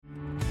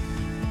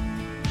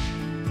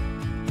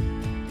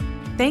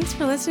Thanks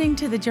for listening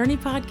to the Journey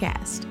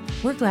podcast.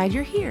 We're glad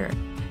you're here.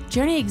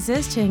 Journey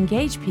exists to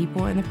engage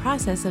people in the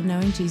process of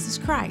knowing Jesus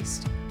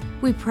Christ.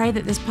 We pray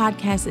that this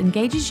podcast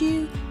engages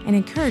you and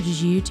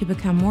encourages you to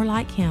become more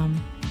like Him.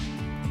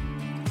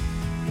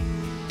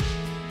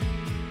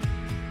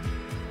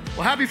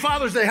 Well, happy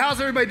Father's Day. How's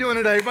everybody doing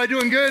today? Everybody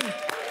doing good?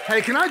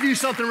 Hey, can I do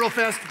something real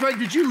fast? Greg,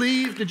 did you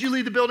leave? Did you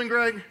leave the building,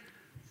 Greg?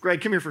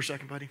 Greg, come here for a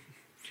second, buddy.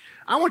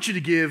 I want you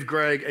to give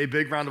Greg a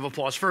big round of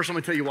applause. First, let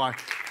me tell you why.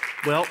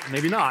 Well,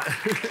 maybe not.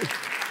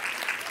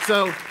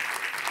 So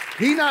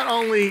he not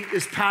only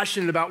is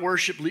passionate about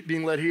worship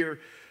being led here,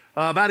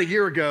 about a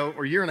year ago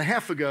or a year and a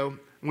half ago,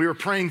 we were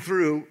praying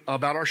through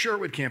about our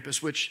Sherwood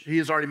campus, which he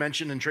has already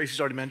mentioned and Tracy's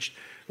already mentioned.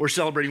 We're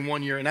celebrating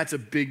 1 year, and that's a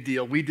big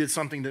deal. We did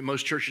something that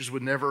most churches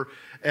would never,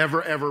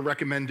 ever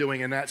recommend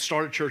doing, and that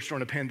started church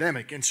during a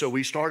pandemic, and so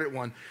we started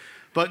one.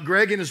 But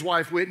Greg and his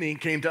wife, Whitney,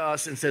 came to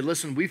us and said,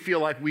 listen, we feel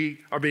like we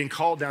are being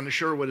called down to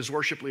Sherwood as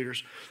worship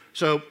leaders.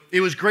 So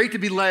it was great to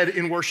be led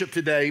in worship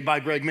today by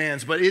Greg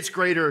Manns, but it's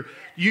greater.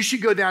 You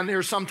should go down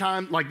there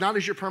sometime, like not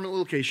as your permanent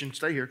location,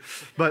 stay here,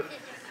 but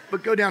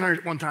go down there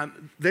one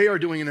time. They are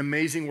doing an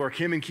amazing work,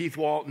 him and Keith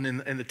Walton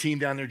and the team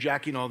down there,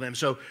 Jackie and all them.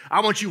 So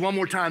I want you one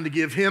more time to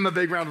give him a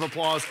big round of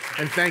applause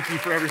and thank you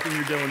for everything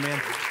you're doing, man.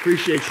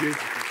 Appreciate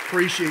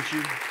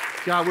you.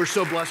 God, we're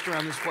so blessed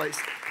around this place.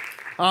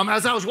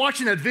 As I was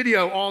watching that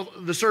video, all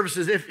the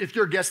services, if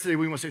you're a guest today,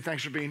 we want to say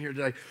thanks for being here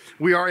today.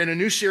 We are in a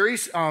new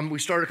series. We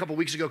started a couple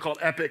weeks ago called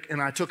Epic, and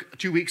I took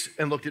 2 weeks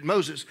and looked at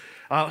Moses.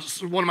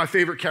 One of my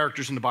favorite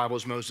characters in the Bible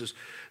is Moses.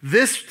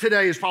 This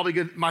today is probably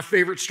my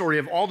favorite story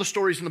of all the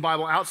stories in the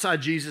Bible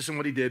outside Jesus and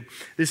what he did.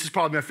 This is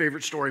probably my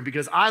favorite story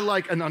because I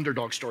like an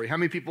underdog story. How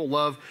many people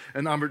love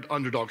an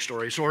underdog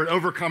story? Or an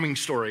overcoming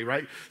story,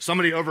 right?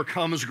 Somebody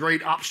overcomes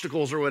great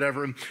obstacles or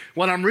whatever. And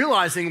what I'm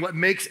realizing, what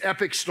makes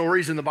epic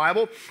stories in the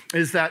Bible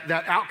is that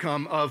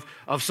outcome of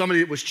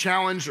somebody that was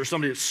challenged or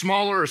somebody that's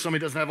smaller or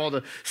somebody doesn't have all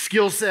the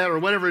skill set or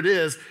whatever it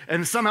is,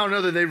 and somehow or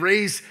another they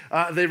raise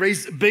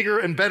bigger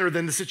and better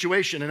than the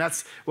situation, and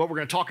that's what we're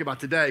going to talk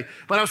about today.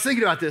 But I was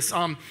thinking about this.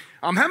 How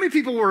many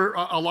people were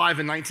alive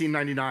in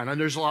 1999? And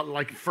there's a lot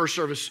like first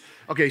service.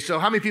 Okay, so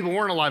how many people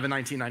weren't alive in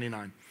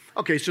 1999?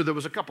 Okay, so there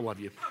was a couple of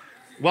you.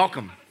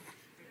 Welcome.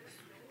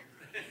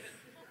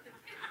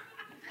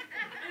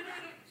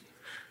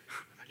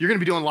 You're going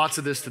to be doing lots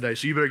of this today,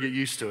 so you better get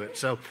used to it.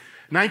 So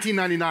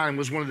 1999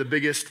 was one of the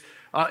biggest.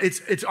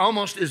 It's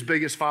almost as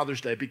big as Father's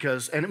Day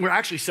and we're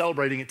actually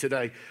celebrating it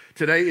today.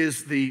 Today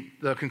is the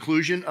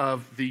conclusion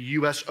of the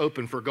U.S.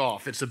 Open for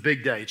golf. It's a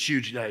big day. It's a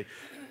huge day.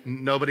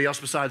 Nobody else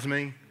besides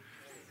me?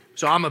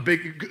 So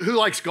who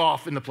likes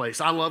golf in the place?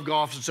 I love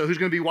golf. So who's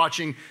going to be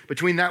watching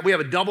between that? We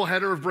have a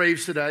doubleheader of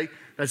Braves today.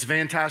 That's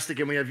fantastic.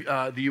 And we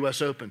have the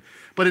U.S. Open.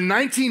 But in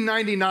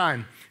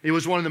 1999, it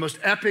was one of the most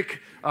epic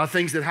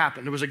things that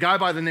happened. There was a guy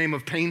by the name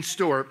of Payne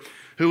Stewart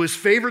who was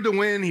favored to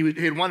win. He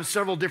had won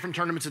several different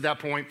tournaments at that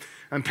point.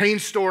 And Payne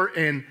Stewart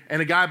and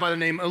a guy by the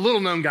name, a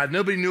little known guy,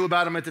 nobody knew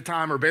about him at the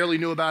time or barely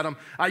knew about him.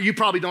 You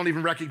probably don't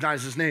even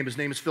recognize his name. His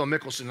name is Phil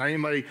Mickelson.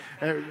 Anybody,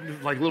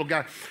 like little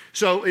guy.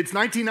 So it's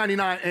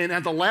 1999, and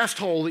at the last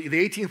hole, the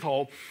 18th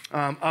hole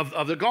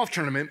of the golf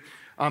tournament,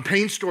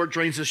 Payne Stewart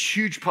drains this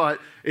huge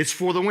putt. It's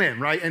for the win,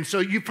 right? And so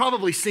you've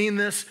probably seen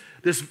this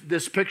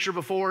picture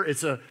before.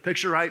 It's a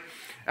picture, right?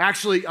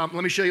 Actually, let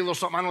me show you a little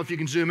something. I don't know if you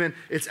can zoom in.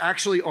 It's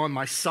actually on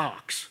my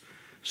socks.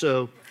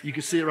 So you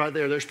can see it right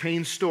there. There's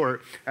Payne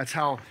Stewart. That's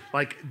how,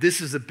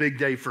 this is a big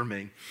day for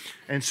me.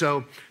 And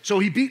so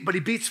he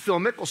beats Phil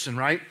Mickelson,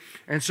 right?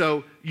 And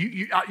so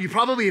you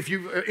probably, if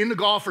you're into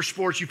golf or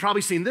sports, you've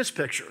probably seen this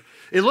picture.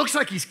 It looks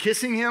like he's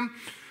kissing him,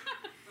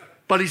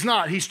 but he's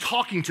not. He's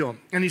talking to him.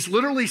 And he's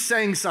literally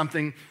saying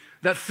something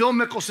that Phil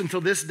Mickelson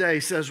till this day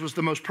says was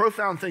the most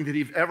profound thing that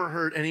he'd ever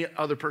heard any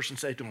other person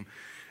say to him.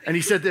 And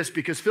he said this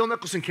because Phil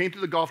Mickelson came to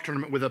the golf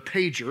tournament with a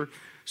pager.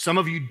 Some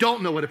of you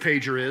don't know what a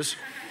pager is.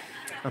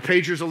 A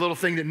pager is a little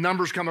thing that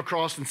numbers come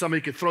across and somebody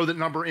could throw that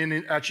number in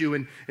at you,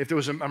 and if there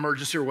was an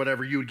emergency or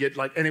whatever, you would get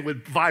and it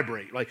would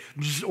vibrate,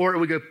 or it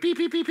would go beep,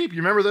 beep, beep, beep. You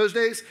remember those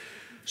days?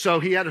 So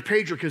he had a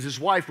pager because his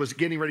wife was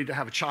getting ready to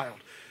have a child.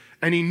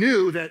 And he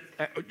knew that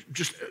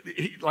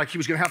he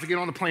was going to have to get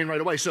on the plane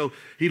right away. So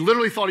he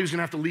literally thought he was going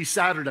to have to leave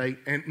Saturday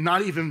and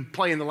not even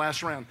play in the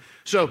last round.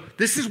 So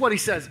this is what he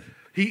says.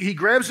 He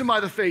grabs him by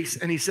the face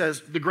and he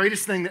says, the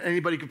greatest thing that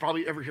anybody could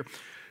probably ever hear.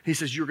 He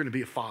says, you're going to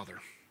be a father.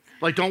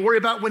 Don't worry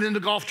about winning the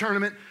golf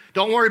tournament.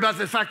 Don't worry about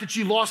the fact that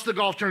you lost the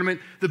golf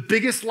tournament. The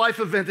biggest life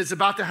event that's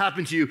about to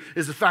happen to you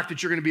is the fact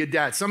that you're going to be a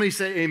dad. Somebody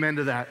say amen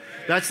to that.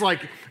 That's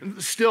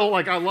still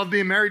I love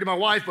being married to my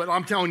wife, but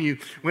I'm telling you,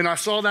 when I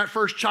saw that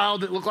first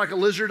child that looked like a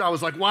lizard, I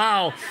was like,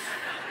 wow,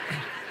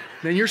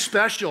 man, you're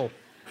special.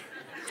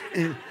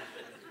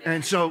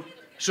 And so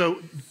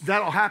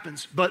that all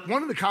happens. But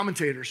one of the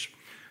commentators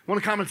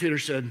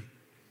said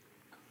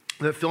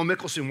that Phil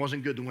Mickelson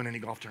wasn't good to win any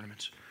golf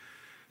tournaments.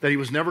 That he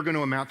was never going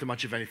to amount to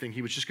much of anything.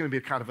 He was just going to be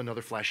kind of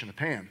another flash in the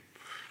pan.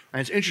 And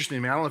it's interesting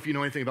to me. I don't know if you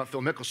know anything about Phil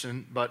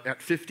Mickelson, but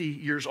at 50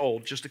 years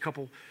old, just a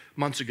couple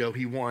months ago,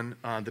 he won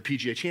the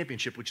PGA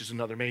Championship, which is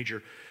another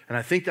major. And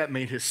I think that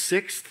made his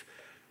 6th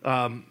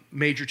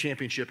major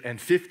championship and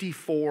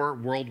 54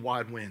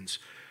 worldwide wins.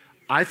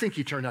 I think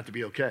he turned out to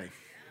be okay.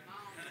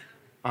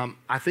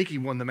 I think he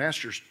won the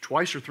Masters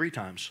twice or three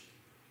times.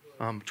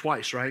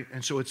 Twice, right?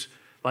 And so it's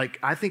like,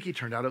 I think he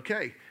turned out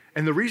okay.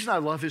 And the reason I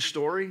love his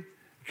story,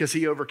 because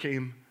he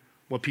overcame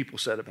what people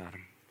said about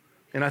him.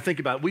 And I think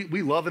about it,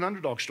 we love an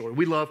underdog story.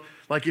 We love,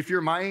 like if you're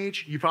my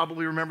age, you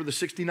probably remember the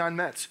 69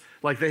 Mets.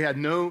 Like there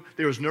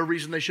was no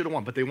reason they should have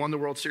won, but they won the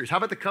World Series. How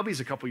about the Cubbies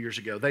a couple years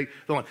ago? They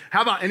won.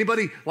 How about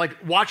anybody like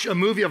watch a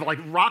movie of like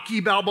Rocky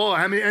Balboa?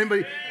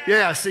 Anybody?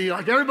 Yeah, see,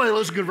 like everybody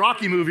loves a good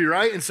Rocky movie,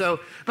 right? And so,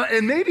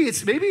 and maybe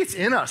it's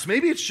in us.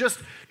 Maybe it's just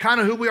kind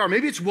of who we are.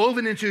 Maybe it's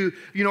woven into,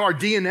 our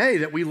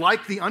DNA that we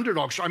like the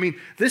underdog story. I mean,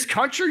 this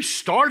country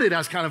started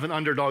as kind of an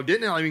underdog,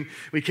 didn't it? I mean,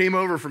 we came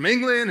over from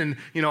England and,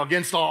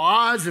 against all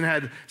odds and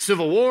had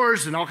civil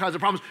wars and all kinds of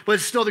problems, but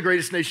it's still the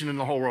greatest nation in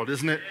the whole world,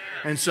 isn't it?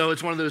 And so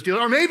it's one of those deals.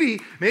 Or maybe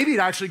it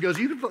actually goes,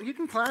 you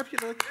can clap.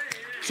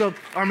 So,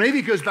 or maybe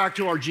it goes back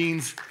to our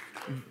genes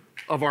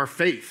of our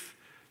faith,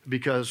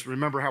 because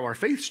remember how our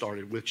faith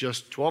started with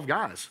just 12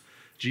 guys.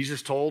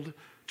 Jesus told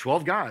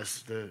 12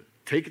 guys to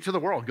take it to the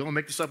world, go and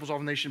make disciples of all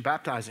the nation,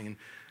 baptizing.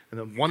 And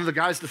then one of the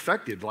guys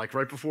defected, like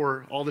right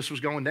before all this was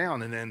going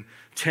down. And then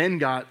 10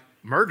 got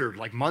murdered,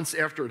 like months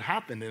after it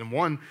happened. And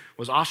one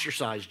was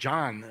ostracized,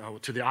 John,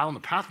 to the island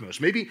of Patmos.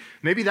 Maybe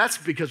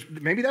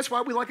that's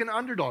why we like an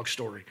underdog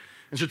story.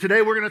 And so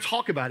today we're going to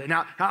talk about it.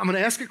 Now, I'm going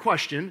to ask a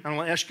question. I'm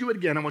going to ask you it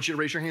again. I want you to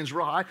raise your hands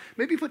real high.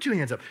 Maybe put 2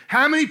 hands up.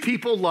 How many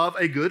people love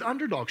a good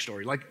underdog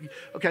story?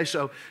 Okay,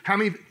 so how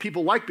many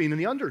people like being in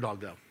the underdog,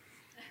 though?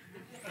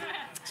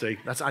 See,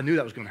 I knew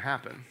that was going to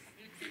happen.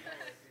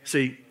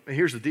 See,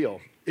 here's the deal.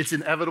 It's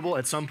inevitable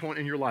at some point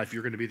in your life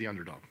you're going to be the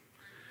underdog.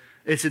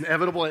 It's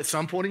inevitable at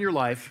some point in your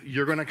life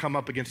you're going to come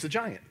up against a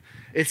giant.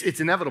 It's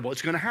inevitable.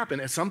 It's going to happen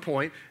at some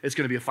point. It's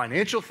going to be a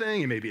financial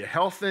thing. It may be a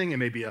health thing. It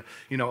may be a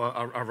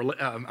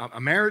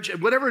marriage.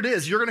 Whatever it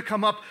is, you're going to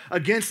come up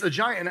against a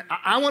giant. And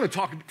I want to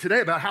talk today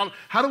about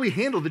how do we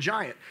handle the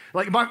giant.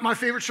 Like my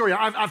favorite story.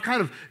 I've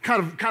kind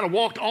of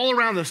walked all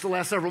around this the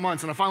last several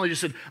months, and I finally just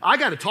said I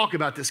got to talk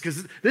about this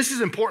because this is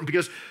important,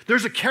 because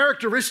there's a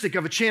characteristic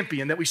of a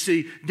champion that we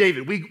see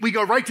David. We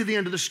go right to the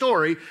end of the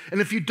story,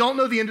 and if you don't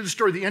know the end of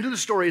the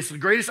story is the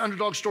greatest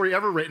underdog story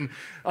ever written.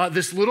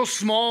 This little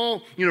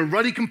small,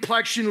 ruddy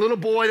complexion little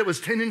boy that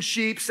was tending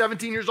sheep,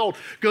 17 years old,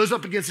 goes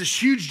up against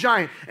this huge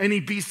giant and he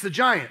beats the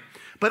giant.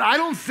 But I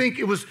don't think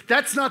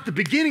that's not the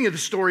beginning of the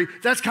story.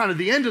 That's kind of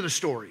the end of the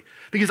story.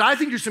 Because I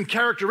think there's some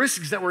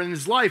characteristics that were in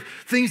his life,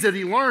 things that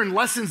he learned,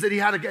 lessons that he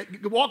had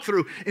to walk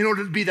through in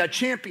order to be that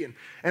champion.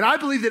 And I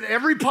believe that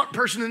every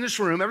person in this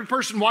room, every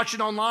person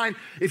watching online,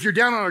 if you're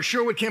down on our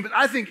Sherwood campus,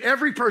 I think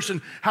every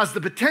person has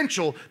the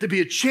potential to be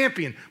a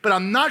champion. But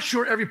I'm not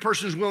sure every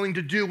person is willing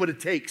to do what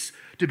it takes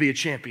to be a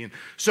champion.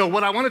 So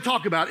what I want to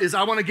talk about is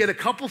I want to get a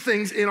couple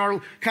things in our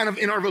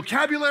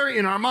vocabulary,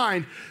 in our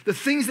mind, the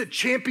things that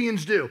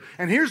champions do.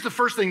 And here's the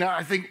first thing that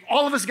I think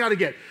all of us got to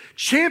get.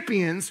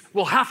 Champions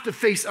will have to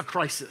face a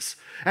crisis.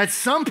 At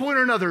some point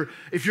or another,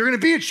 if you're going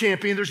to be a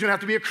champion, there's going to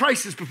have to be a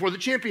crisis before the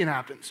champion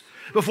happens.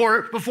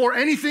 Before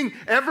anything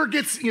ever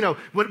gets,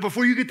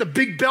 before you get the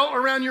big belt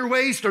around your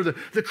waist or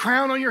the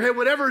crown on your head,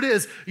 whatever it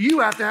is, you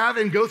have to have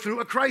and go through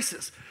a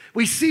crisis.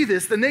 We see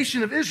this. The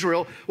nation of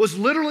Israel was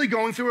literally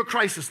going through a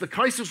crisis. The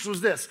crisis was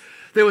this.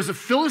 There was a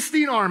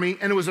Philistine army,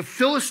 and it was a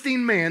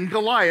Philistine man,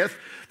 Goliath,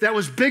 that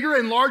was bigger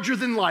and larger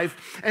than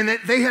life, and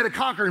that they had to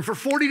conquer. And for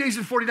 40 days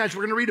and 40 nights,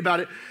 we're going to read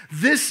about it,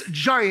 this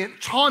giant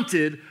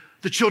taunted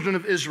the children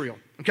of Israel,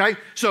 okay?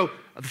 So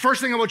the first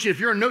thing I want you, if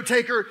you're a note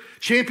taker,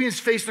 champions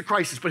face the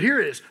crisis. But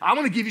here it is. I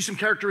want to give you some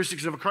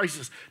characteristics of a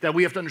crisis that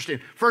we have to understand.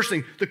 First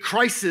thing, the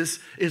crisis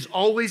is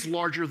always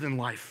larger than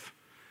life.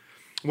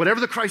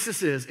 Whatever the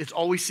crisis is, it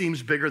always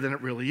seems bigger than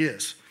it really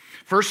is.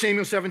 1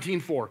 Samuel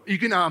 17:4. You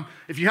can,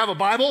 if you have a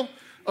Bible,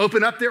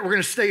 open up there. We're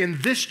going to stay in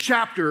this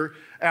chapter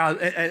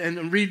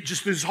and read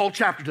just this whole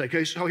chapter today.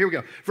 Okay, so here we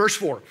go. Verse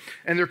 4.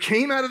 And there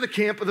came out of the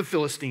camp of the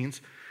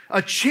Philistines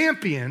a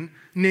champion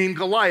named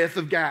Goliath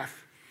of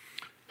Gath,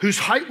 whose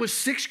height was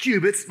 6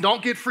 cubits.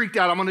 Don't get freaked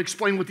out. I'm going to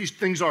explain what these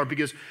things are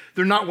because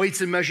they're not weights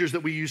and measures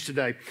that we use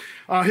today.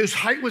 Whose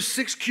height was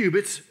 6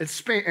 cubits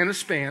and a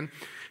span.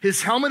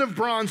 His helmet of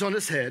bronze on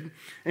his head,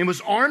 and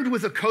was armed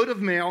with a coat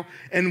of mail,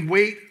 and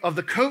weight of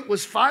the coat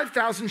was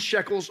 5,000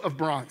 shekels of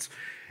bronze.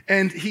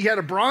 And he had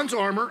a bronze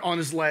armor on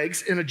his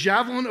legs, and a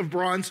javelin of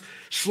bronze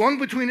slung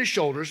between his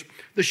shoulders.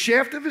 The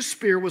shaft of his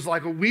spear was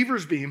like a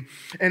weaver's beam,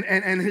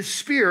 and his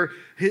spear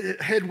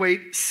had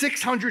weight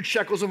 600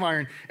 shekels of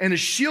iron, and his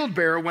shield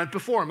bearer went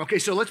before him. Okay,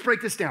 so let's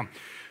break this down.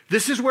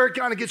 This is where it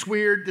kind of gets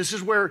weird. This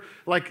is where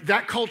like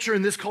that culture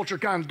and this culture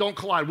kind of don't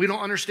collide. We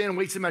don't understand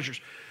weights and measures.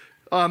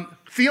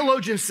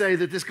 Theologians say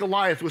that this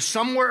Goliath was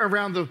somewhere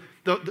around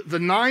the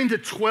 9 to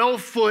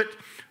 12 foot,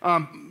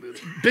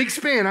 big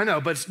span, I know,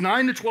 but it's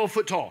 9 to 12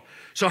 foot tall.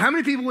 So how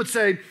many people would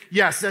say,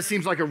 yes, that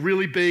seems like a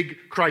really big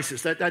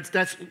crisis.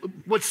 That's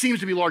what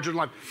seems to be larger than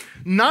life.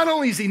 Not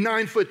only is he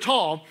 9 foot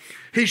tall,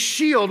 His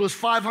shield was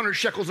 500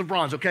 shekels of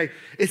bronze, okay?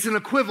 It's an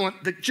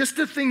equivalent, that just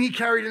the thing he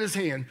carried in his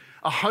hand,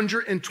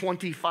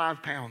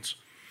 125 pounds.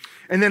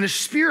 And then his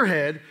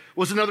spearhead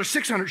was another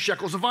 600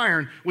 shekels of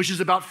iron, which is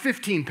about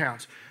 15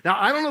 pounds. Now,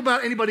 I don't know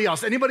about anybody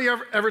else. Anybody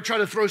ever try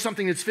to throw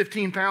something that's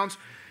 15 pounds?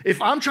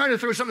 If I'm trying to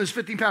throw something that's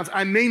 15 pounds,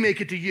 I may make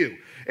it to you.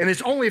 And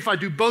it's only if I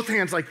do both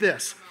hands like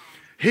this.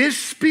 His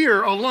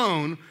spear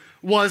alone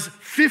was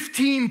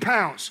 15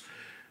 pounds.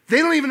 They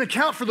don't even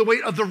account for the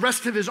weight of the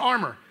rest of his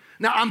armor.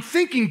 Now, I'm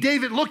thinking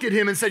David looked at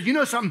him and said, you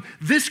know something?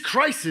 This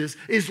crisis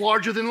is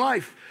larger than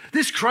life.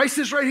 This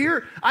crisis right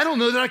here, I don't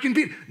know that I can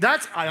beat.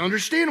 I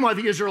understand why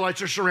the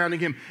Israelites are surrounding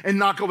him and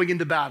not going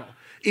into battle.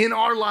 In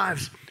our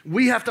lives,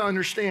 we have to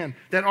understand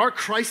that our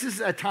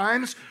crises at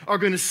times are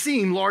going to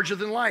seem larger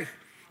than life.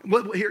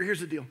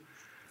 Here's the deal.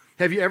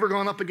 Have you ever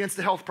gone up against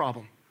a health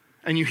problem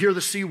and you hear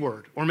the C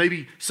word, or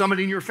maybe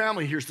somebody in your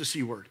family hears the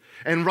C word,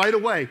 and right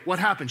away, what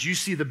happens? You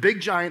see the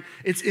big giant,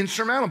 it's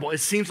insurmountable. It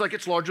seems like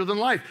it's larger than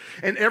life.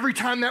 And every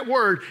time that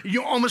word,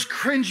 you almost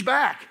cringe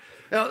back.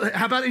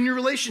 How about in your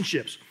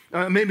relationships?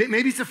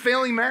 Maybe it's a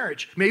failing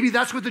marriage. Maybe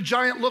that's what the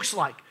giant looks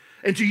like.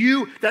 And to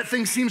you, that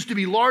thing seems to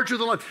be larger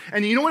than life.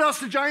 And you know what else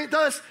the giant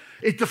does?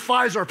 It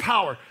defies our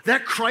power.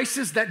 That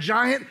crisis, that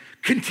giant,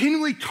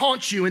 continually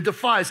taunts you and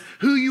defies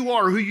who you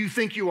are, who you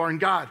think you are in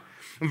God.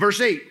 In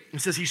verse 8,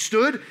 it says, he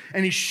stood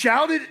and he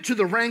shouted to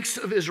the ranks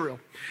of Israel.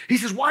 He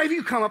says, why have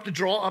you come up to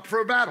draw up for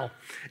a battle?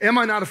 Am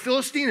I not a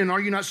Philistine, and are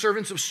you not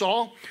servants of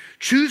Saul?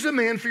 Choose a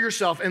man for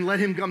yourself and let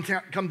him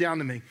come down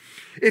to me.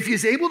 If he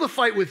is able to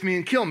fight with me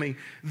and kill me,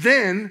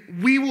 then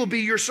we will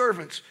be your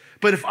servants.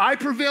 But if I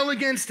prevail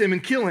against him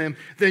and kill him,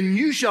 then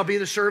you shall be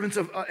the servants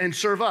of and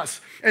serve us.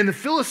 And the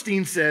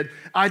Philistine said,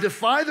 I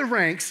defy the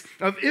ranks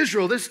of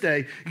Israel this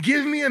day.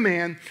 Give me a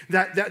man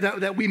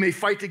that we may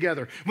fight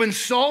together. When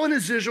Saul and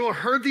his Israel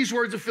heard these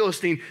words of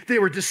Philistine, they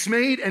were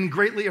dismayed and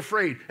greatly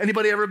afraid.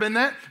 Anybody ever been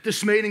that?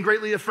 Dismayed and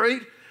greatly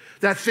afraid?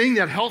 That thing,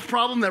 that health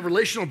problem, that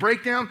relational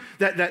breakdown,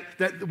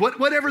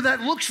 whatever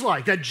that looks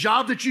like, that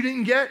job that you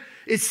didn't get,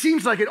 it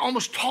seems like it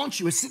almost taunts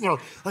you. It's sitting there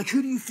like,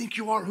 who do you think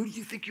you are? Who do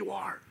you think you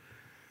are?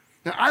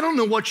 Now, I don't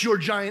know what your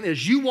giant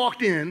is.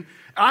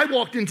 I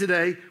walked in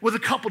today with a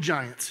couple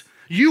giants.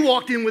 You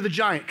walked in with a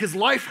giant because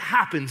life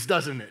happens,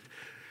 doesn't it?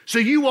 So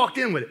you walked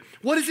in with it.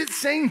 What is it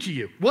saying to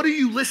you? What are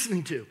you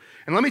listening to?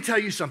 And let me tell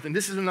you something.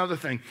 This is another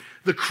thing.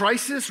 The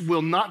crisis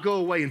will not go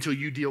away until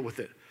you deal with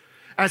it.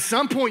 At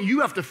some point, you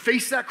have to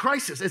face that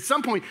crisis. At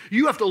some point,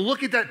 you have to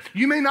look at that.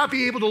 You may not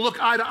be able to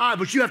look eye to eye,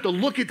 but you have to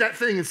look at that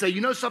thing and say,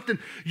 you know something?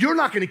 You're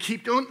not going to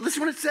keep doing. Listen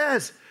what it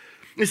says.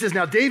 It says,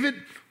 now David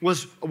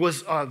was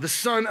the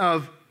son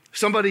of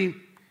somebody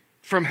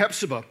from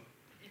Hephzibah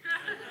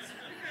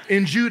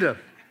in Judah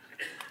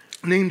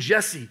named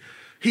Jesse.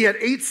 He had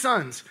 8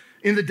 sons.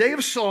 In the day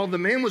of Saul, the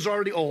man was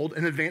already old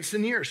and advanced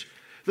in years.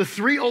 The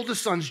 3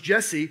 oldest sons,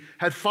 Jesse,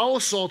 had followed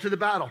Saul to the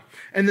battle.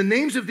 And the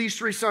names of these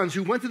 3 sons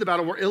who went to the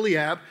battle were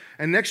Eliab,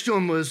 and next to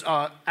him was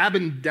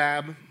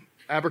Abinadab,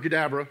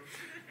 abracadabra,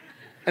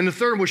 and the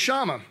third was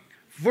Shammah.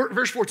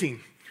 Verse 14.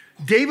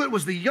 David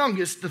was the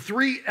youngest. The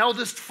 3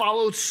 eldest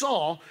followed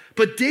Saul,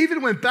 but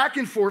David went back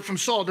and forth from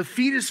Saul to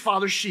feed his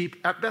father's sheep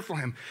at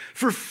Bethlehem.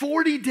 For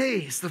 40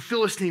 days, the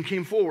Philistine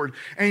came forward,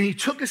 and he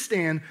took a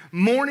stand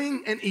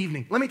morning and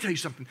evening. Let me tell you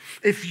something.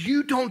 If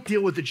you don't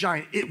deal with the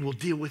giant, it will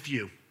deal with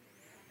you.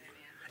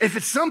 If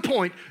at some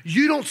point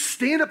you don't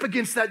stand up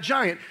against that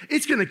giant,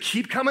 it's going to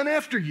keep coming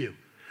after you.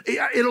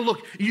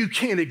 You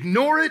can't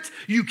ignore it.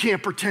 You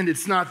can't pretend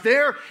it's not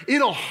there.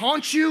 It'll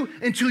haunt you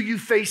until you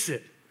face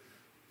it.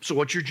 So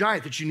what's your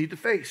giant that you need to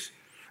face?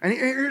 And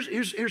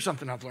here's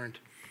something I've learned.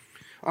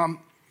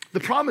 The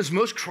problem is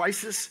most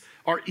crises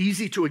are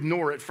easy to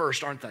ignore at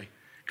first, aren't they?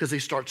 Because they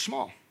start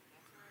small.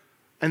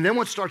 And then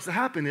what starts to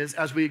happen is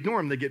as we ignore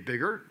them, they get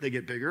bigger, they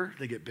get bigger,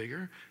 they get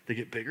bigger, they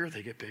get bigger,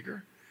 they get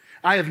bigger.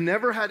 I have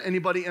never had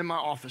anybody in my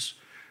office,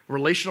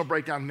 relational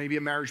breakdown, maybe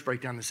a marriage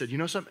breakdown, that said, you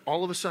know something,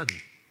 all of a sudden,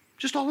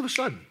 just all of a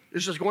sudden,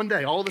 it's just one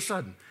day, all of a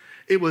sudden,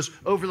 it was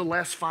over the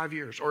last 5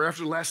 years or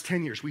after the last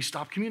 10 years, we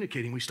stopped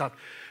communicating, we stopped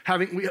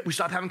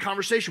having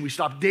conversation, we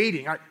stopped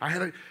dating.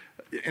 And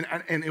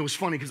it was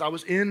funny because I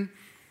was in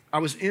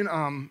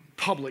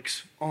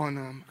Publix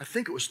on, I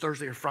think it was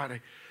Thursday or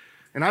Friday,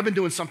 and I've been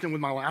doing something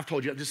with my wife. I've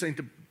told you, this ain't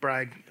to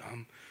brag,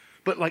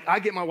 but like I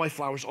get my wife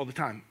flowers all the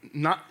time,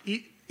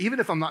 even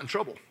if I'm not in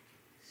trouble.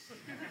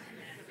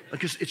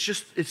 Because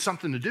it's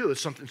something to do.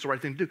 It's the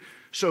right thing to do.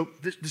 So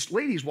this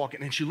lady's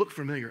walking, and she looked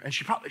familiar, and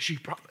she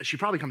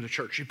probably comes to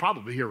church. She's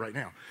probably here right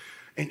now.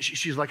 And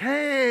she's like,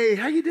 hey,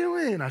 how you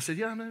doing? I said,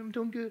 yeah, I'm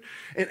doing good.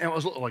 And it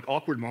was like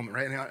awkward moment,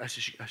 right? And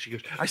she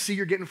goes, I see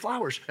you're getting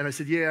flowers. And I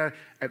said, yeah.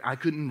 And I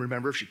couldn't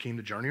remember if she came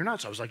to Journey or not.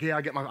 So I was like, yeah,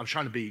 I'm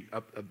trying to be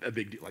a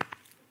big deal.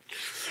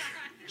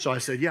 So I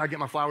said, yeah, I get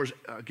flowers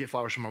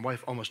from my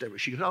wife almost every.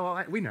 She goes,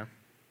 oh, we know.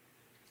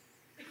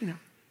 You know.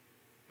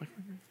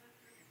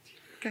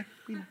 Okay,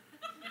 we know.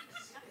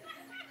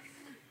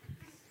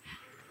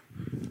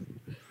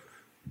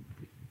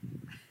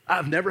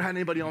 I've never had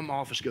anybody in my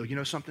office go, you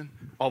know something?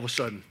 All of a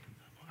sudden,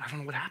 I don't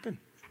know what happened.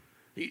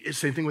 It's the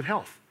same thing with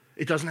health.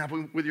 It doesn't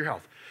happen with your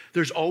health.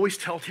 There's always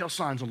telltale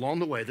signs along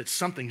the way that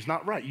something's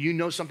not right. You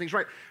know something's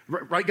right.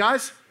 Right,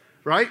 guys?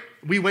 Right?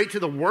 We wait to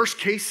the worst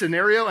case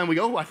scenario and we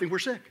go, oh, I think we're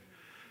sick.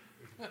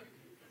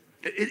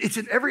 It's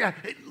in every,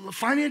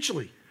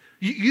 financially.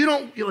 You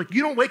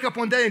don't wake up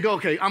one day and go,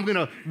 okay, I'm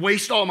gonna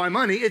waste all my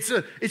money. It's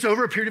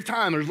over a period of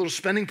time. There's a little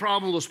spending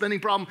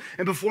problem,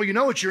 and before you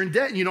know it, you're in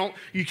debt and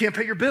you can't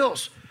pay your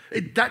bills.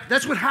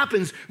 That's what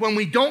happens when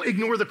we don't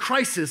ignore the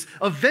crisis.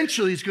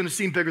 Eventually, it's gonna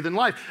seem bigger than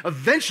life.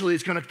 Eventually,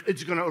 it's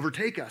gonna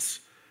overtake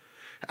us.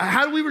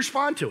 How do we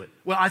respond to it?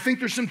 Well, I think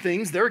there's some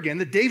things there again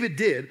that David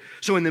did.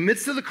 So in the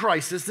midst of the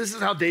crisis, this is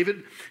how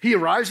he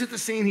arrives at the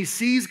scene, he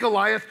sees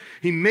Goliath,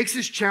 he makes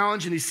his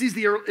challenge, and he sees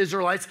the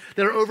Israelites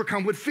that are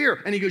overcome with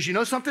fear. And he goes, you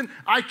know something?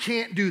 I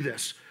can't do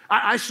this.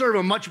 I serve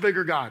a much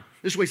bigger God.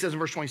 This is what he says in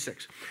verse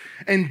 26.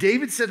 And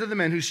David said to the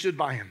men who stood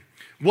by him,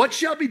 what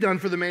shall be done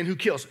for the man who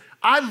kills?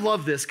 I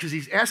love this because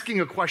he's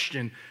asking a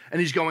question and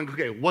he's going,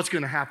 okay, what's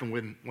gonna happen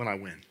when I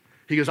win?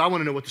 He goes, I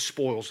want to know what the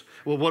spoils.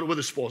 Well, what are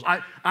the spoils?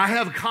 I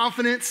have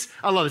confidence.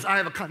 I love this. I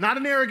have not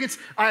an arrogance.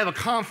 I have a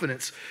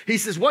confidence. He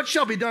says, what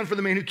shall be done for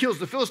the man who kills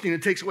the Philistine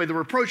and takes away the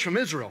reproach from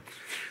Israel?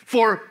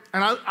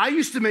 I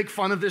used to make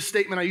fun of this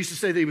statement. I used to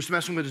say that he was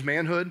messing with his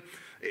manhood.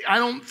 I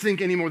don't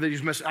think anymore that he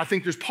was messing. I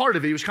think there's part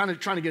of it. He was kind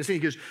of trying to get us in. He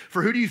goes,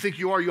 for who do you think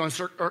you are, you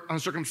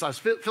uncircumcised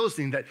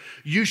Philistine, that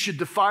you should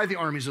defy the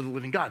armies of the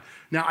living God?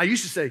 Now, I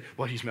used to say,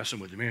 well, he's messing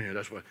with the manhood.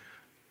 That's what.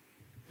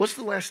 What's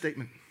the last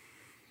statement?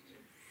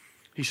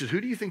 He says,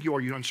 who do you think you are,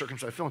 you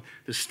uncircumcised Philistine,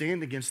 to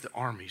stand against the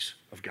armies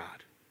of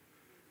God?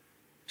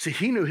 See,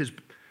 he knew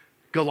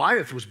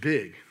Goliath was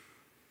big.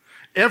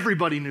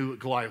 Everybody knew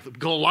Goliath.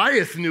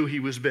 Goliath knew he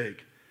was big.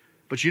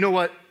 But you know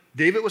what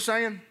David was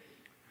saying?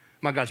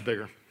 My God's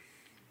bigger.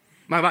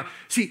 My God.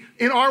 See,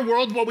 in our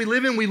world, what we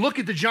live in, we look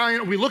at the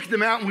giant, we look at the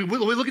mountain, we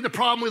look at the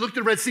problem, we look at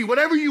the Red Sea,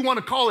 whatever you want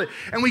to call it,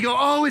 and we go,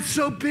 oh, it's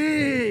so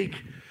big.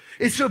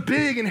 It's so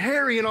big and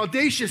hairy and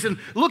audacious, and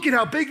look at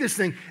how big this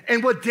thing.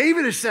 And what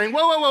David is saying,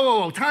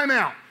 whoa, time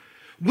out.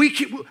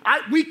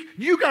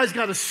 You guys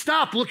got to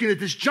stop looking at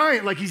this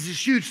giant like he's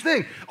this huge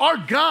thing. Our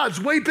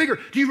God's way bigger.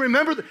 Do you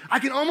remember? I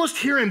can almost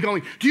hear him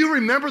going, do you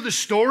remember the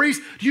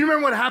stories? Do you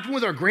remember what happened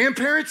with our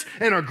grandparents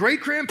and our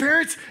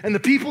great-grandparents and the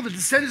people, the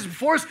descendants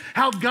before us,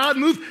 how God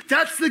moved?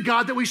 That's the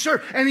God that we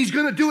serve. And he's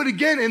going to do it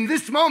again in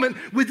this moment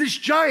with this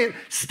giant.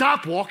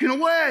 Stop walking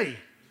away.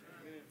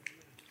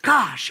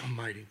 Gosh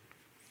almighty.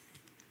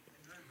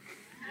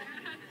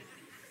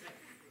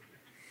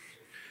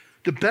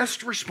 The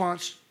best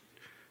response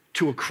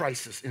to a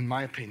crisis, in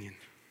my opinion,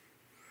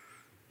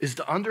 is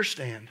to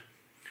understand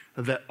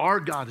that our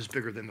God is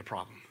bigger than the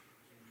problem.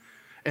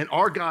 And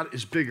our God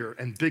is bigger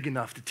and big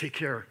enough to take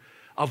care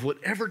of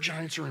whatever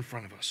giants are in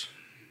front of us.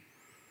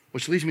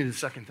 Which leads me to the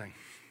second thing.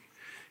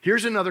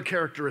 Here's another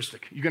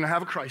characteristic. You're gonna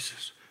have a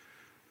crisis.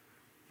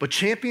 But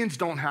champions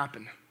don't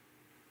happen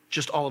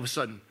just all of a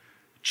sudden.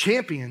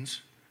 Champions,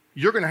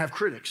 you're gonna have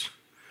critics.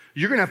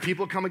 You're gonna have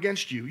people come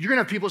against you. You're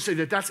gonna have people say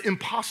that that's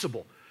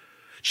impossible.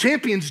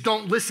 Champions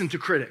don't listen to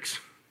critics.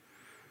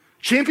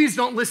 Champions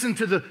don't listen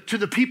to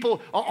the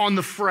people on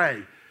the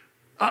fray.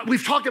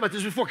 We've talked about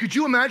this before. Could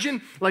you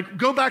imagine,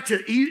 go back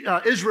to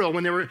Israel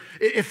when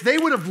if they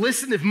would have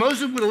listened, if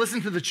Moses would have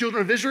listened to the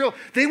children of Israel,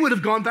 they would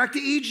have gone back to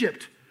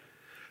Egypt.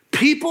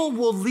 People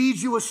will lead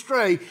you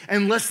astray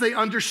unless they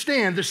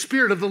understand the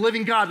spirit of the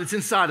living God that's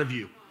inside of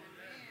you.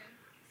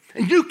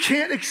 And you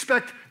can't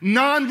expect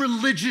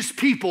non-religious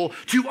people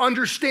to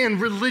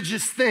understand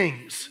religious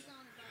things.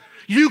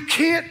 You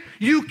can't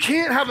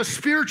have a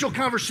spiritual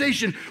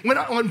conversation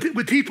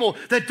with people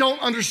that don't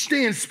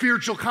understand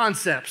spiritual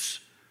concepts.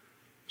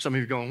 Some of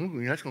you are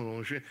going, that's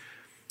going to.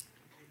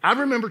 I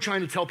remember trying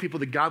to tell people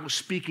that God was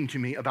speaking to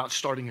me about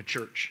starting a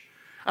church.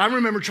 I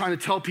remember trying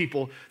to tell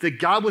people that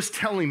God was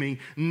telling me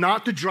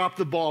not to drop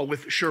the ball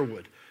with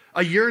Sherwood.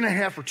 A year and a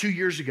half or 2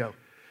 years ago,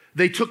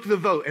 they took the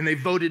vote and they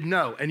voted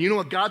no. And you know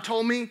what God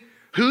told me?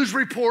 Whose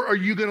report are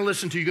you going to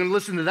listen to? You going to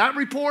listen to that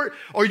report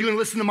or are you going to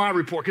listen to my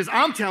report? Because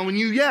I'm telling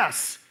you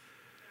yes.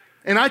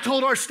 And I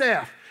told our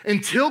staff,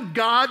 until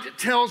God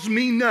tells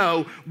me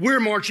no, we're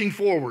marching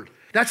forward.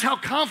 That's how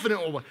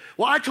confident I was.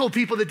 Well, I told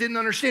people that didn't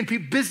understand,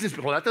 business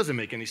people, that doesn't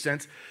make any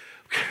sense.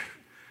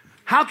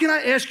 How can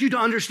I ask you to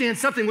understand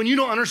something when you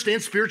don't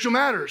understand spiritual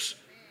matters?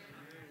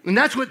 And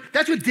that's what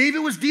David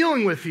was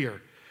dealing with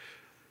here.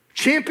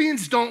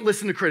 Champions don't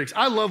listen to critics.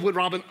 I love what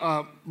Robert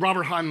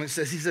Heinlein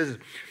says. He says,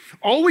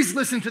 always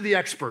listen to the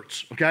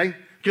experts, okay?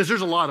 Because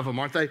there's a lot of them,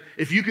 aren't they?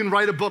 If you can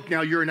write a book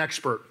now, you're an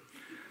expert.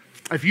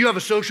 If you have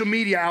a social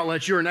media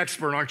outlet, you're an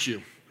expert, aren't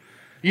you?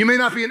 You may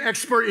not be an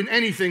expert in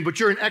anything, but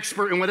you're an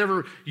expert in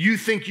whatever you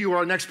think you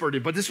are an expert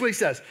in. But this is what he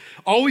says.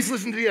 Always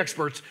listen to the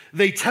experts.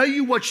 They tell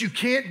you what you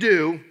can't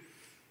do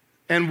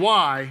and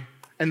why,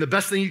 and the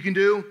best thing you can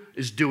do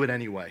is do it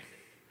anyway.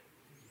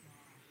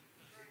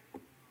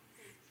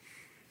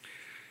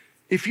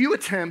 If you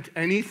attempt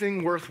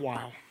anything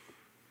worthwhile,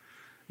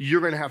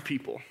 you're going to have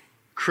people,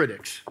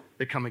 critics,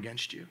 that come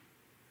against you.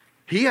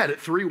 He had it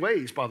 3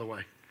 ways, by the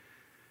way.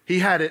 He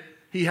had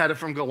it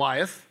from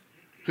Goliath,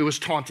 who was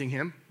taunting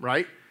him,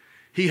 right?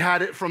 He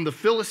had it from the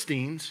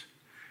Philistines.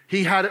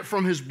 He had it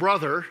from his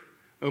brother,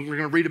 and we're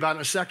going to read about it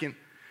in a second.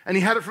 And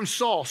he had it from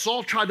Saul.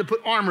 Saul tried to put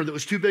armor that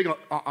was too big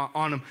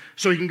on him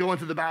so he can go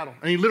into the battle.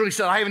 And he literally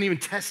said, I haven't even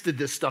tested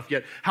this stuff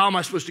yet. How am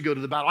I supposed to go to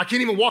the battle? I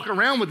can't even walk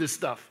around with this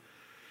stuff.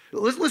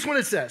 Listen what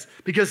it says,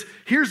 because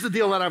here's the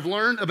deal that I've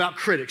learned about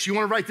critics. You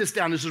want to write this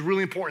down. This is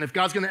really important. If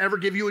God's going to ever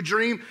give you a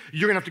dream,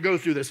 you're going to have to go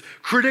through this.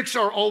 Critics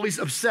are always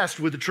obsessed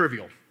with the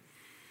trivial.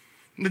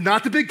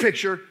 Not the big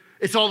picture.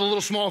 It's all the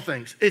little small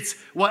things. It's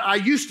what I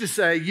used to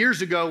say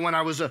years ago when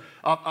I was a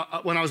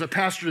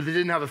pastor that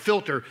didn't have a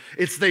filter.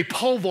 It's they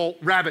pole vault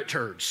rabbit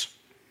turds.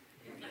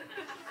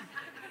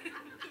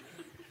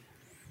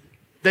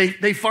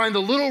 They find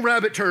the little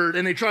rabbit turd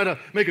and they try to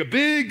make a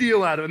big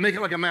deal out of it, make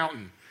it like a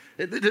mountain.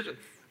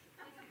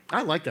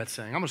 I like that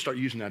saying. I'm going to start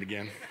using that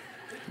again.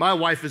 My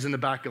wife is in the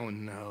back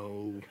going,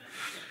 no.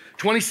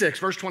 26,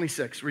 verse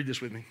 26. Read this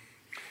with me.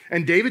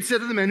 And David said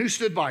to the men who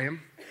stood by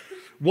him,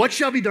 what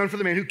shall be done for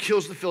the man who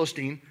kills the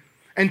Philistine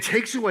and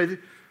takes away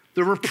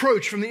the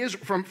reproach from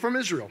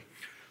Israel?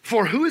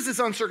 For who is this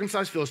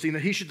uncircumcised Philistine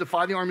that he should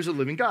defy the armies of the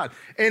living God?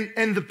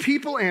 And the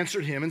people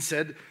answered him and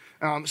said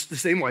the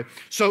same way.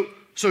 So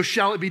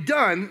shall it be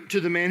done to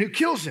the man who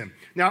kills him?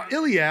 Now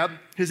Eliab,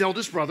 his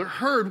eldest brother,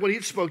 heard what he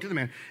had spoke to the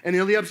man. And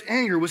Eliab's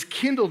anger was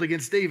kindled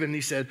against David. And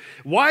he said,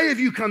 why have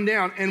you come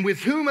down? And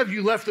with whom have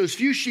you left those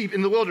few sheep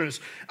in the wilderness?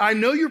 I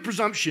know your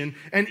presumption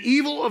and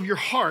evil of your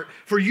heart,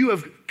 for you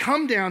have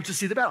come down to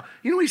see the battle.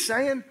 You know what he's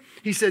saying?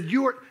 He said,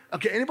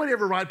 anybody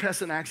ever ride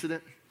past an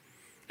accident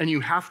and you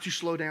have to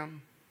slow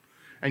down?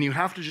 And you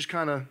have to just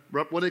kind of,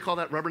 what do they call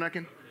that?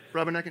 Rubbernecking?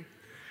 Rubbernecking?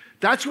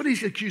 That's what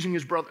he's accusing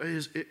his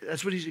brother,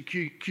 that's what he's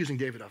accusing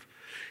David of.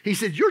 He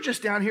said, you're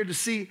just down here to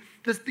see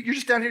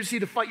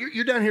the fight.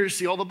 You're down here to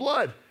see all the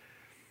blood.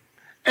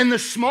 And the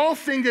small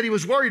thing that he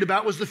was worried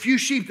about was the few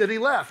sheep that he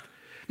left.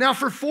 Now,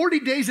 for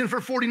 40 days and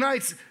for 40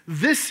 nights,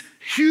 this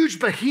huge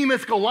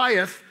behemoth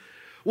Goliath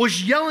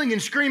was yelling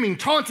and screaming,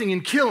 taunting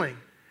and killing.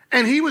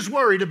 And he was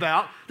worried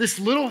about this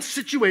little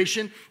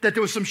situation that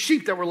there was some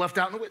sheep that were left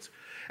out in the woods.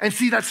 And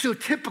see, that's so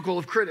typical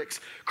of critics.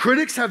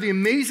 Critics have the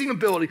amazing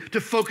ability to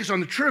focus on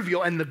the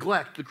trivial and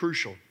neglect the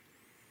crucial.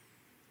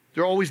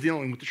 They're always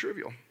dealing with the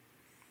trivial.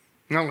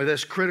 Not only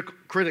this,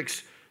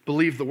 critics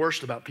believe the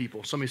worst about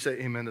people. Somebody say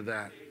amen to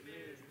that.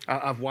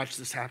 I've watched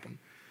this happen.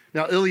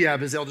 Now,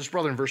 Eliab, his eldest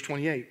brother, in verse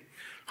 28,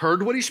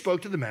 heard what he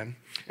spoke to the men,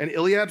 and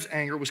Eliab's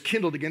anger was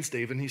kindled against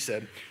David, and he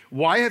said,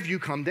 why have you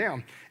come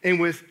down? And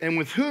with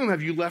whom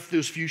have you left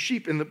those few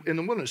sheep in the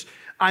wilderness?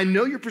 I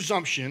know your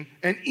presumption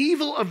and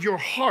evil of your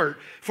heart,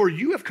 for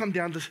you have come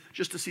down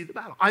just to see the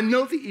battle. I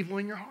know the evil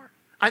in your heart.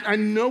 I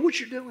know what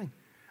you're doing.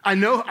 I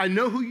know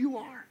who you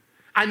are.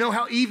 I know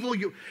how evil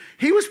you.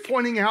 He was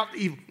pointing out the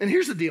evil. And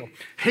here's the deal.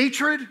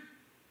 Hatred,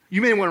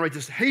 you may want to write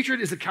this.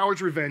 Hatred is the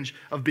coward's revenge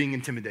of being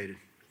intimidated.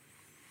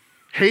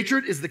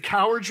 Hatred is the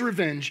coward's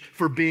revenge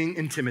for being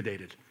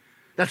intimidated.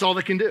 That's all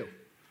they can do.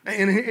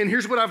 And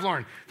here's what I've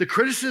learned. The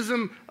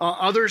criticism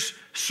others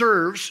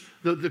serves,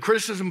 the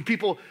criticism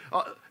people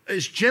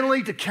is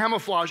generally to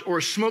camouflage or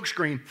a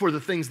smokescreen for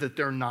the things that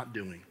they're not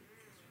doing.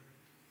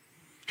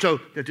 So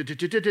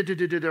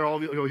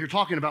you're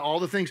talking about all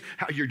the things,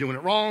 how you're doing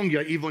it wrong, you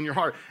got evil in your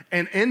heart,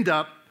 and end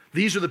up,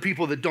 these are the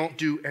people that don't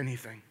do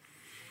anything.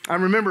 I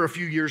remember a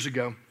few years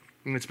ago,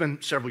 and it's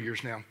been several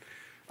years now,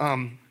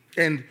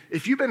 and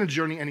if you've been in a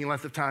journey any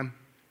length of time,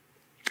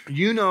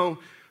 you know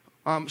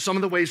some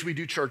of the ways we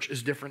do church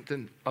is different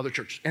than other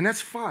churches, and that's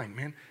fine,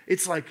 man.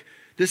 It's like,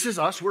 this is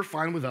us, we're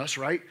fine with us,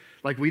 right?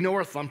 Like we know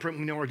our thumbprint,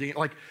 we know our DNA,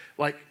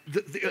 like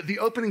the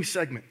opening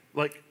segment,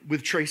 like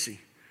with Tracy,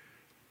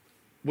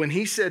 when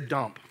he said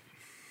dump,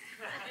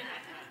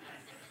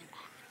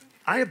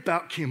 I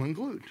about came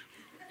unglued.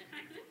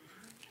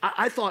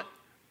 I thought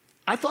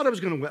I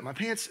was going to wet my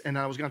pants and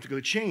I was going to have to go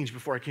change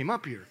before I came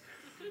up here.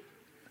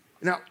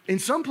 Now, in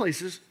some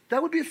places,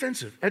 that would be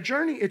offensive. At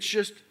Journey, it's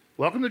just,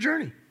 welcome to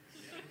Journey,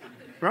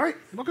 right?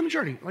 Welcome to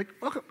Journey. Like,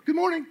 welcome, good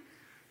morning.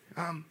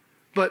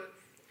 But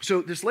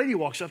so this lady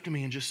walks up to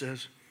me and just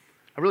says,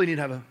 I really need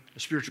to have a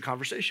spiritual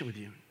conversation with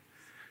you.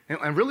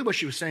 And really what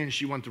she was saying is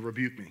she wanted to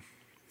rebuke me.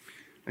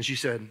 And she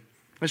said,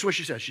 that's what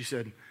she said. She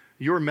said,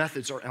 your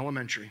methods are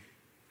elementary,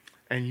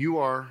 and you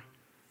are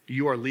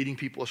leading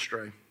people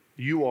astray.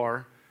 You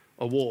are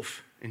a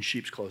wolf in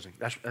sheep's clothing.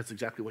 That's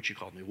exactly what she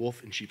called me,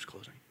 wolf in sheep's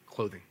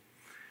clothing.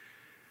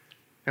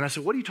 And I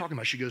said, what are you talking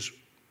about?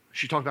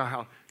 She talked about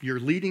how you're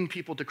leading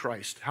people to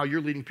Christ. How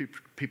you're leading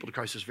people to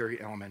Christ is very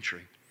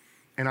elementary.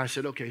 And I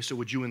said, okay, so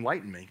would you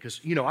enlighten me?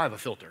 Because, I have a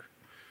filter.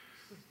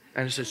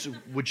 And I said, so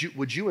would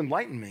you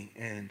enlighten me?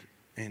 And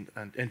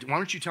why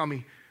don't you tell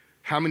me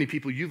how many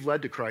people you've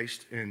led to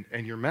Christ and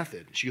your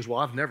method? She goes, well,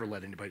 I've never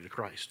led anybody to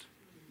Christ.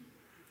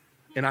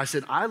 And I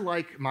said, I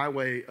like my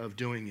way of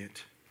doing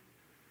it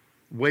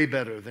way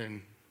better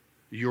than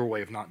your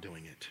way of not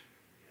doing it.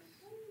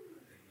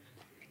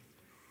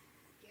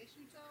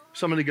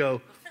 Somebody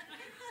go,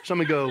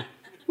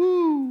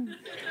 woo.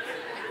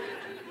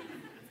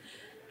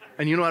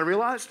 And you know what I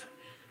realized?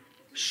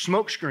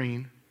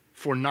 Smokescreen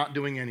for not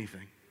doing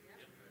anything.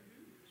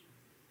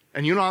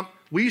 And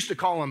we used to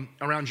call them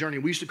around Journey,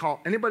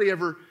 anybody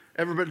ever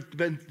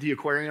been to the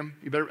aquarium?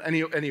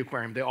 Any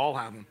aquarium, they all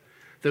have them.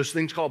 Those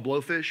things called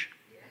blowfish.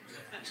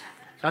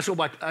 That's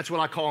what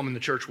I call them in the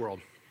church world.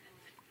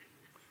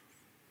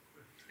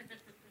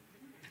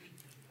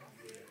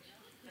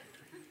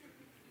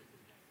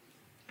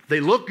 They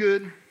look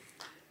good,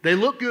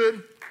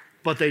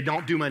 but they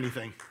don't do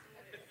anything.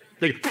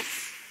 They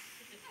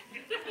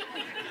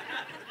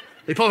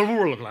probably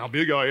were looking, how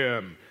big I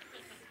am.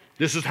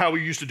 This is how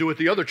we used to do it at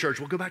the other church.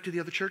 We'll go back to the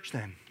other church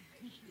then.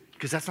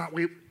 Because that's not,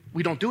 we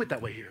don't do it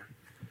that way here.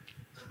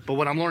 But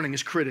what I'm learning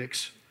is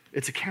critics,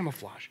 it's a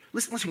camouflage.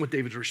 Listen what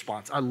David's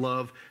response. I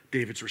love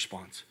David's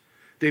response.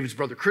 David's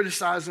brother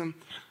criticized him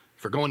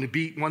for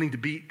wanting to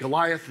beat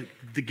Goliath,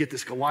 to get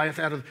this Goliath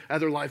out of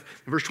their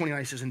life. In verse 29,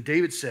 he says, and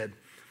David said,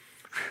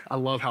 I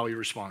love how he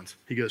responds.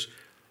 He goes,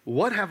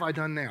 what have I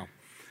done now?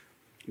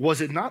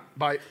 Was it not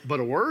but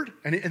a word?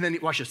 And then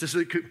watch this.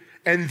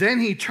 And then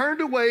he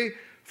turned away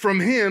from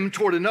him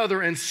toward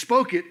another and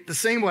spoke it the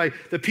same way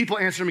that people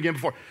answered him again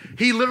before.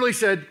 He literally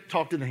said,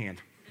 talk to the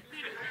hand.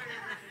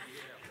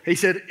 He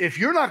said, if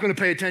you're not going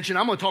to pay attention,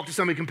 I'm going to talk to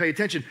somebody who can pay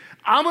attention.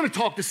 I'm going to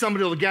talk to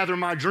somebody who will gather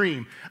my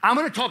dream. I'm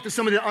going to talk to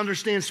somebody that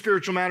understands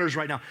spiritual matters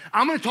right now.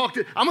 I'm going to talk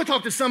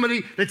to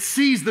somebody that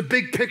sees the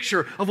big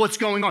picture of what's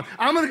going on.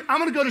 I'm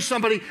going to go to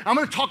somebody, I'm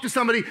going to talk to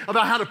somebody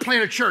about how to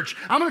plant a church.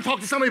 I'm going to talk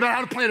to somebody about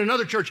how to plant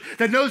another church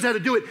that knows how to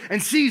do it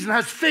and sees and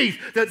has faith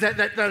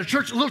that a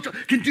church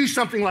can do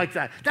something like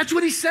that. That's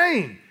what he's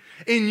saying.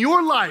 In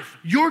your life,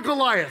 your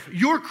Goliath,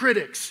 your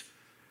critics,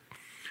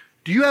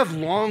 do you have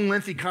long,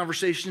 lengthy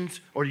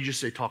conversations, or do you just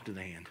say, talk to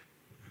the hand?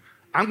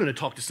 I'm going to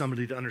talk to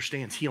somebody that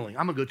understands healing.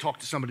 I'm going to go talk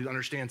to somebody that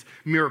understands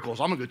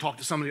miracles. I'm going to go talk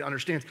to somebody that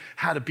understands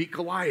how to beat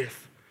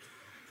Goliath.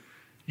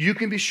 You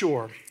can be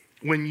sure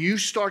when you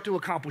start to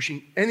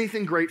accomplishing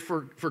anything great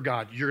for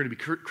God, you're going to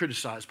be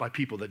criticized by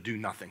people that do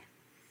nothing.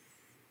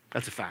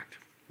 That's a fact.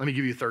 Let me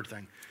give you a third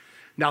thing.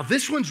 Now,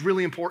 this one's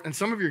really important, and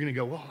some of you are going to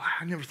go, well,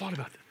 I never thought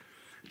about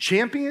that.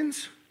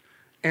 Champions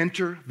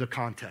enter the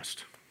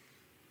contest.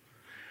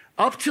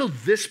 Up till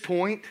this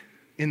point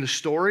in the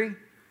story,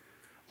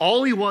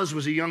 all he was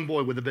a young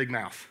boy with a big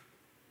mouth.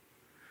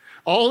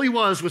 All he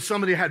was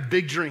somebody who had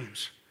big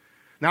dreams.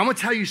 Now, I'm going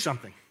to tell you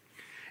something.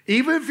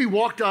 Even if he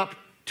walked up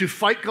to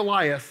fight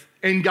Goliath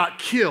and got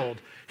killed,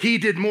 he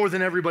did more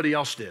than everybody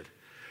else did.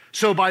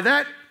 So by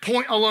that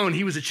point alone,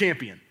 he was a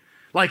champion.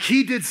 Like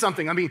he did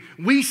something. I mean,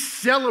 we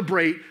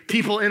celebrate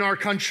people in our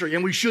country,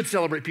 and we should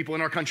celebrate people in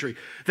our country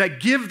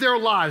that give their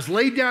lives,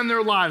 lay down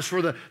their lives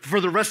for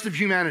the rest of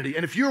humanity.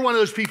 And if you're one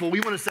of those people, we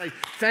want to say,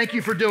 thank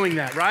you for doing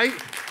that, right?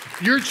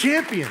 You're a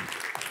champion.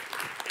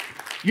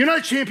 You're not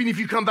a champion if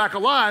you come back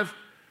alive.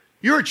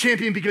 You're a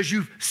champion because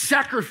you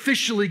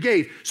sacrificially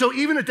gave. So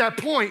even at that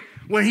point,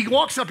 when he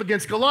walks up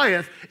against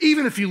Goliath,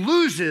 even if he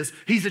loses,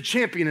 he's a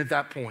champion at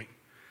that point.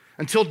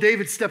 Until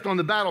David stepped on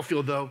the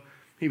battlefield, though,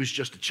 he was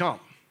just a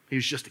chump. He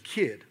was just a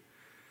kid.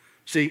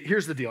 See,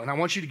 here's the deal, and I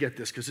want you to get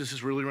this because this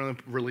is really, really,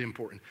 really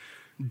important.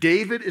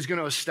 David is going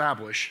to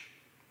establish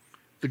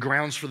the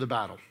grounds for the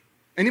battle.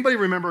 Anybody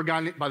remember a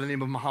guy by the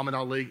name of Muhammad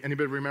Ali?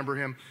 Anybody remember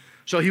him?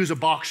 So he was a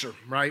boxer,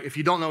 right? If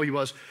you don't know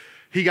who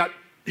he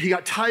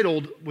got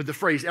titled with the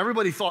phrase,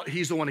 everybody thought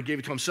he's the one that gave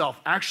it to himself.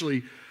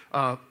 Actually,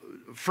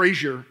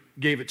 Frazier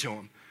gave it to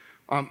him.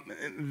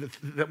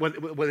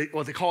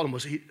 What they called him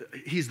was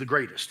he's the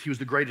greatest. He was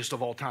the greatest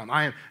of all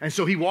time. And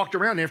so he walked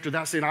around after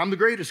that saying, I'm the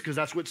greatest, because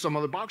that's what some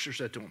other boxer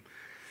said to him.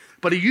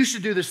 But he used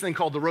to do this thing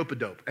called the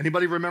rope-a-dope.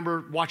 Anybody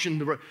remember watching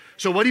the rope?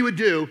 So what he would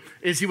do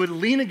is he would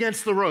lean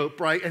against the rope,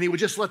 right? And he would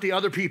just let the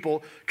other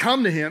people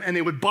come to him, and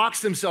they would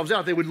box themselves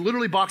out. They would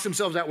literally box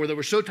themselves out where they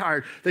were so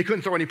tired they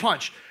couldn't throw any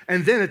punch.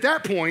 And then at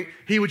that point,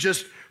 he would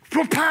just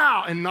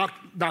pow and knock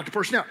the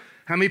person out.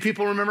 How many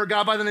people remember a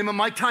guy by the name of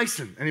Mike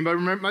Tyson? Anybody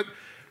remember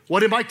What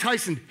did Mike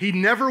Tyson? He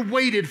never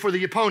waited for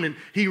the opponent.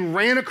 He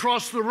ran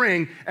across the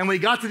ring, and when he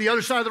got to the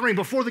other side of the ring,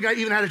 before the guy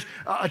even had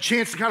a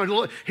chance to kind of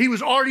look, he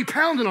was already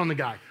pounding on the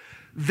guy.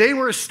 They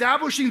were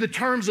establishing the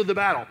terms of the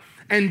battle,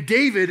 and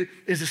David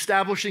is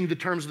establishing the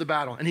terms of the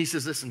battle. And he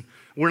says, listen,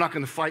 we're not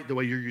going to fight the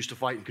way you're used to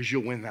fighting because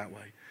you'll win that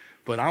way.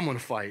 But I'm going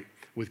to fight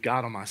with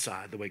God on my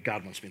side the way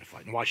God wants me to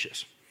fight. And watch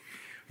this.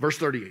 Verse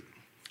 38.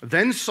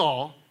 Then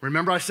Saul,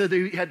 remember I said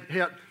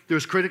there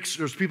was critics,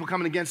 there was people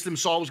coming against him.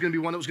 Saul was going to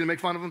be one that was going to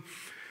make fun of him.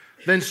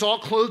 Then Saul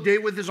clothed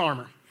David with his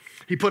armor.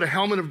 He put a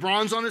helmet of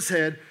bronze on his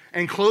head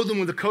and clothed him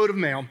with a coat of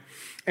mail.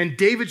 And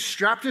David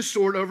strapped his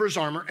sword over his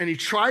armor, and he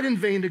tried in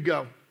vain to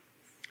go.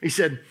 He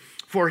said,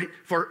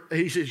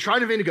 he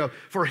tried in vain to go,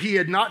 for he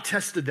had not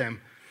tested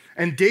them.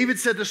 And David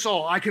said to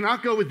Saul, I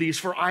cannot go with these,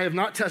 for I have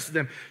not tested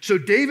them. So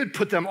David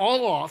put them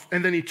all off,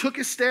 and then he took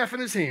his staff in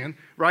his hand,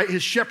 right,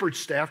 his shepherd's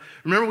staff.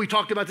 Remember we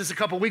talked about this a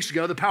couple weeks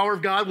ago. The power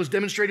of God was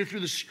demonstrated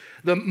through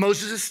the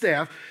Moses'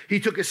 staff.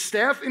 He took his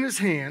staff in his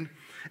hand,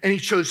 and he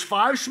chose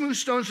 5 smooth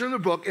stones from the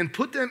brook and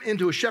put them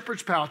into a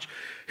shepherd's pouch.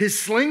 His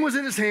sling was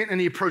in his hand, and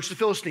he approached the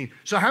Philistine.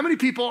 So how many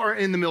people are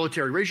in the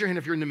military? Raise your hand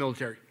if you're in the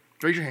military.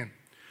 Raise your hand.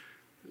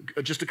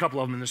 Just a couple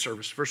of them in this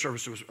service. First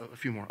service, there was a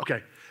few more.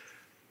 Okay.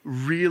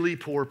 Really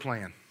poor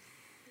plan.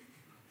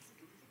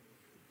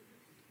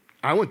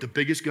 I want the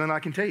biggest gun I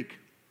can take,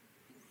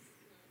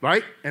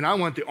 right? And I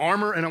want the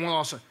armor, and I want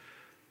also.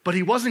 But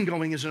he wasn't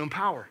going his own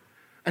power.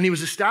 And he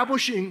was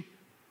establishing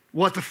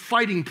what the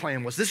fighting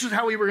plan was. This is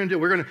how we were going to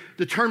do it.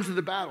 The terms of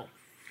the battle.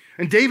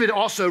 And David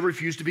also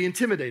refused to be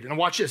intimidated. And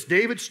watch this.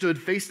 David stood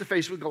face to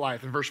face with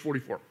Goliath in verse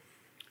 44. It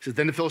says,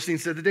 then the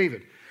Philistines said to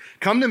David,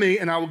 come to me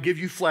and I will give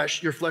you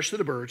flesh, your flesh to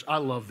the birds. I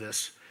love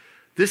this.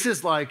 This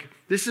is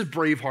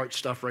Braveheart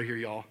stuff right here,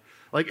 y'all.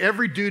 Like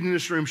every dude in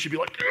this room should be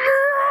like,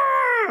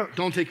 Argh!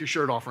 Don't take your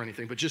shirt off or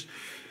anything, but just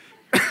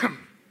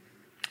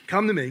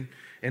come to me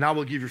and I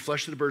will give your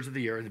flesh to the birds of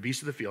the air and the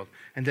beasts of the field.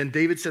 And then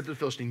David said to the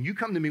Philistine, you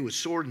come to me with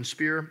sword and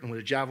spear and with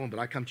a javelin, but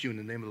I come to you in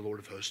the name of the Lord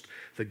of hosts,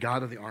 the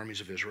God of the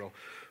armies of Israel,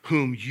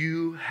 whom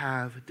you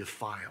have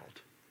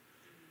defiled.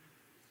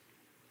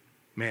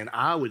 Man,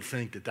 I would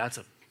think that that's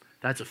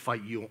a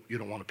fight you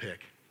don't want to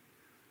pick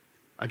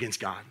against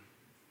God.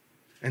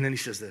 And then he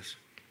says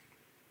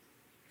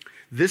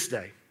this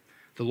day,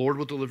 the Lord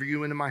will deliver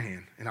you into my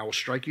hand, and I will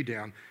strike you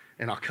down,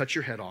 and I'll cut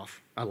your head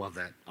off. I love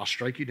that. I'll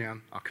strike you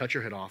down, I'll cut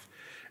your head off,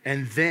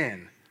 and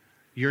then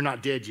you're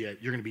not dead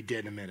yet. You're going to be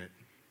dead in a minute,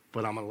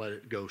 but I'm going to let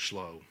it go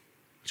slow.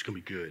 It's going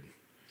to be good.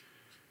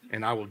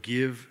 And I will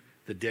give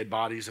the dead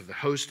bodies of the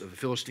host of the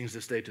Philistines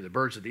this day to the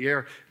birds of the air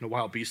and the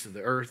wild beasts of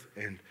the earth,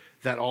 and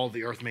that all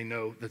the earth may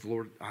know that the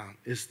Lord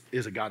is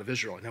a God of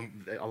Israel. And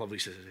then I love what he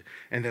says.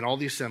 And then all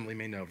the assembly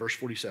may know, verse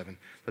 47,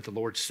 that the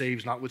Lord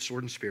saves not with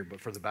sword and spear, but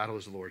for the battle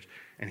is the Lord's,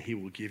 and he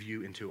will give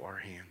you into our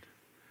hand.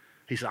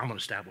 He said, I'm going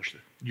to establish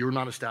it. You're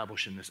not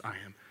establishing this, I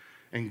am.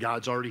 And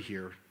God's already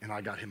here, and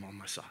I got him on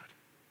my side.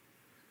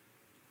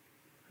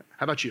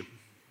 How about you?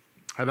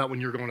 How about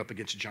when you're going up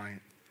against a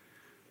giant?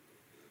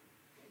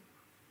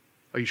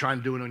 Are you trying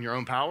to do it on your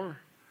own power?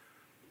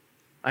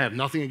 I have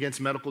nothing against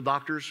medical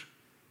doctors.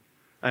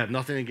 I have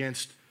nothing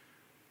against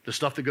the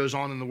stuff that goes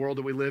on in the world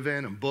that we live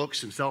in and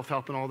books and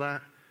self-help and all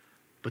that.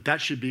 But that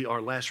should be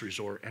our last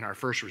resort, and our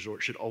first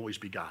resort should always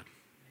be God.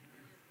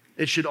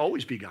 It should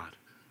always be God.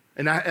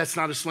 And that's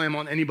not a slam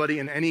on anybody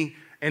in any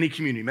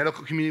community,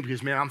 medical community,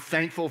 because, man, I'm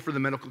thankful for the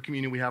medical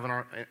community we have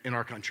in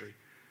our country.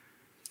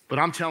 But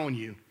I'm telling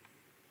you,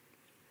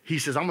 he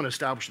says, I'm going to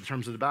establish the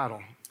terms of the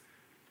battle,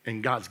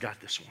 and God's got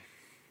this one.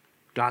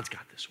 God's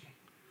got this one.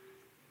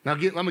 Now,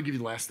 let me give you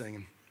the last thing,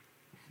 and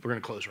we're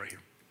going to close right here.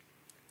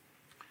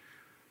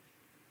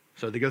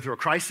 So they go through a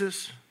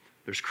crisis.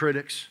 There's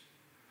critics.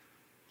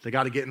 They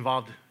got to get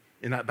involved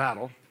in that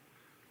battle.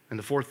 And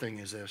the fourth thing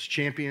is this: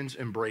 champions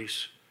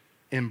embrace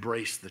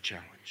the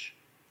challenge.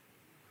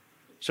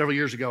 Several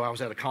years ago, I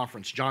was at a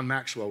conference. John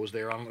Maxwell was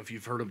there. I don't know if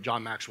you've heard of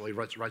John Maxwell. He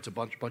writes a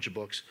bunch of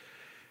books.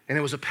 And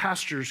it was a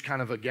pastor's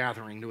kind of a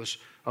gathering. There was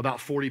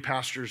about 40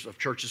 pastors of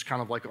churches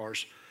kind of like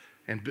ours.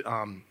 And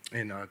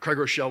Craig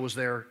Rochelle was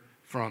there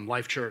from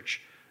Life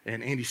Church.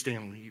 And Andy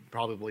Stanley, you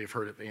probably have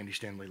heard of Andy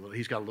Stanley.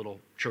 He's got a little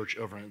church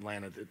over in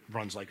Atlanta that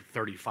runs like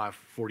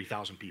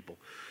 40,000 people.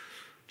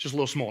 Just a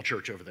little small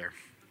church over there.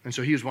 And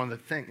so he was one of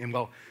the things. And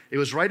well, it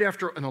was right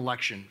after an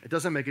election. It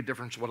doesn't make a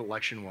difference what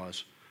election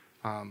was.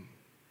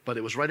 But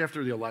it was right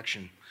after the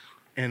election.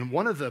 And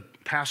one of the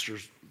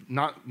pastors,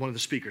 not one of the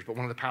speakers, but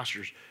one of the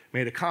pastors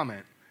made a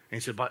comment. And he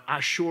said, but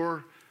I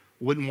sure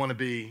wouldn't want to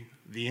be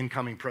the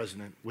incoming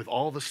president with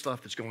all the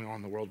stuff that's going on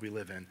in the world we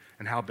live in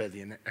and how bad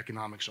the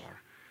economics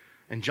are.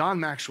 And John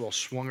Maxwell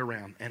swung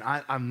around, and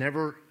I've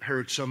never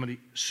heard somebody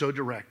so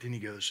direct. And he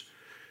goes,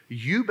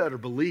 you better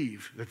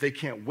believe that they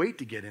can't wait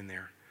to get in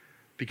there,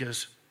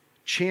 because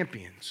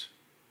champions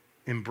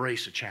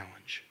embrace a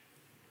challenge.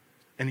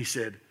 And he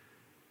said,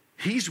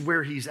 he's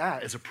where he's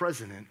at as a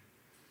president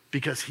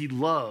because he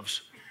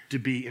loves to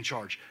be in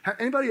charge.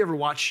 Anybody ever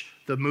watch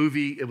the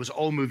movie? It was an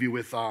old movie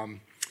with, what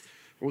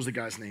was the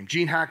guy's name?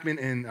 Gene Hackman,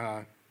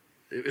 and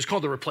it's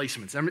called The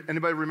Replacements.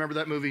 Anybody remember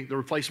that movie, The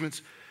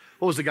Replacements?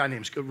 What was the guy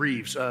named?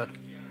 Reeves.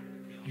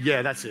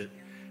 Yeah, that's it.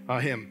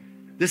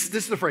 Him. This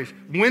is the phrase.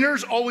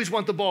 Winners always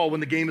want the ball when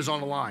the game is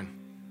on the line.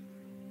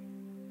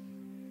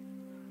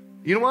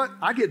 You know what?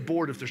 I get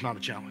bored if there's not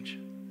a challenge.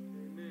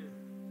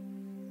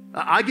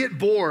 I get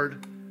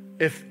bored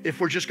if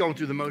we're just going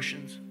through the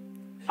motions.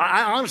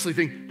 I honestly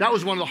think that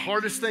was one of the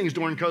hardest things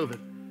during COVID,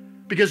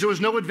 because there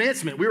was no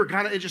advancement. We were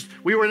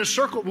we were in a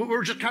circle. We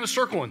were just kind of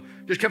circling.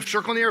 Just kept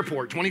circling the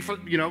airport. 20,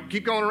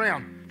 keep going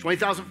around.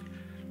 20,000.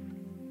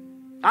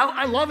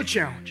 I love a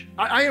challenge.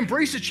 I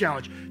embrace a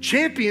challenge.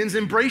 Champions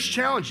embrace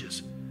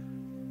challenges.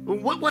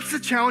 What's the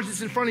challenge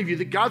that's in front of you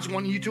that God's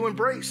wanting you to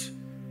embrace?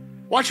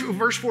 Watch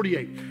verse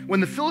 48.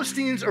 When the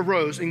Philistines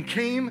arose and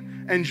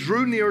came and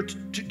drew near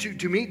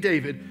to meet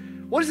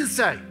David, what does it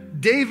say?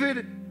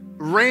 David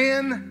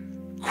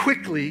ran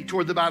quickly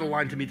toward the battle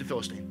line to meet the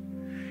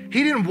Philistine.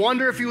 He didn't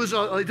wonder if he was,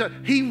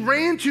 he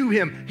ran to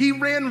him. He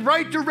ran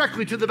right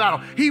directly to the battle.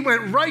 He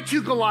went right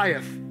to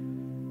Goliath.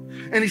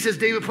 And he says,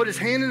 David put his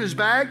hand in his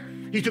bag.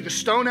 He took a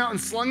stone out and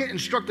slung it and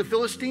struck the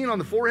Philistine on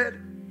the forehead.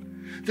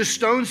 The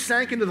stone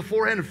sank into the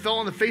forehead and fell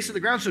on the face of the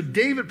ground. So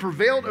David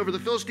prevailed over the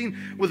Philistine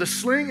with a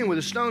sling and with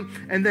a stone,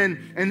 and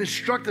then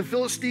struck the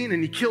Philistine,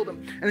 and he killed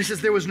him. And it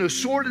says there was no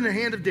sword in the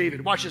hand of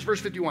David. Watch this,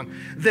 verse 51.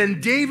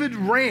 Then David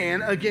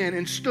ran again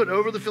and stood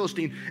over the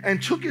Philistine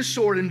and took his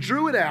sword and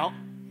drew it out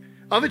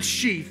of its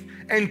sheath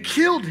and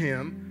killed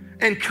him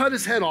and cut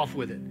his head off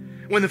with it.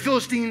 When the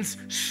Philistines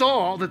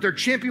saw that their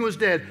champion was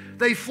dead,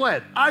 they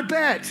fled. I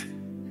bet.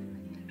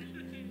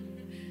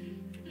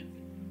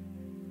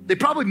 They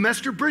probably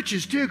messed their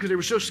britches too because they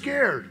were so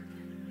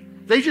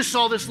scared. They just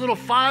saw this little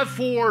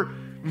 5'4",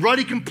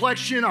 ruddy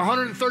complexion,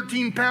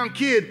 113-pound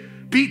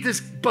kid beat this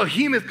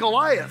behemoth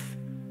Goliath.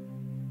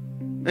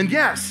 And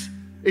yes,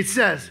 it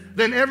says,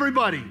 then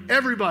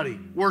everybody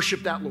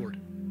worshiped that Lord,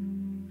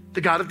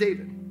 the God of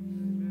David.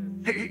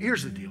 Hey,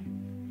 here's the deal.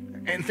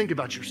 And think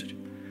about your situation.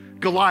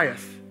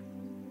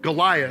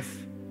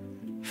 Goliath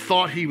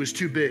thought he was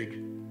too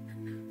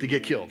big to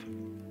get killed,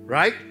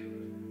 right?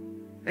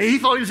 And he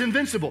thought he was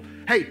invincible.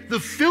 Hey, the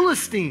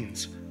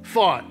Philistines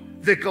thought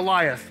that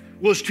Goliath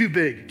was too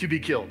big to be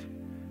killed.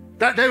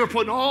 That they were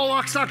putting all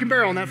lock, stock, and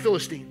barrel on that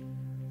Philistine.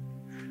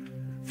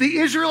 The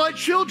Israelite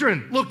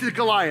children looked at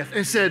Goliath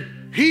and said,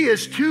 he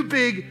is too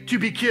big to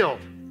be killed.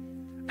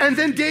 And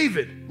then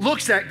David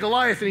looks at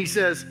Goliath and he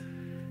says,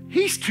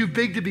 he's too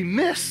big to be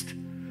missed.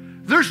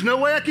 There's no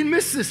way I can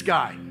miss this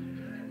guy.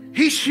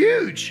 He's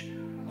huge.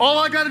 All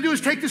I got to do is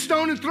take the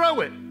stone and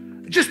throw it.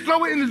 Just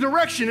throw it in the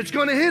direction it's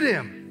going to hit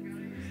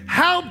him.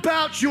 How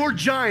about your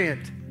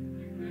giant?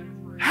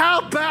 How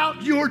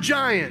about your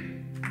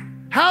giant?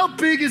 How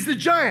big is the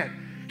giant?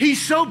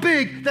 He's so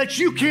big that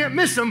you can't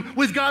miss him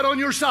with God on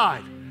your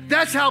side.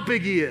 That's how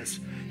big he is.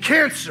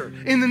 Cancer,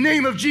 in the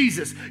name of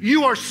Jesus,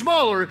 you are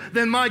smaller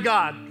than my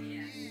God.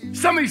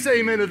 Somebody say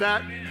amen to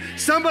that.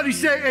 Somebody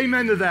say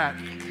amen to that.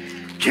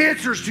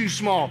 Cancer's too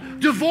small.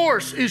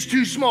 Divorce is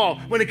too small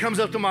when it comes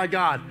up to my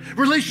God.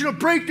 Relational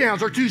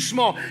breakdowns are too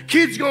small.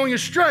 Kids going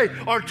astray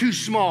are too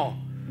small.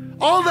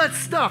 All that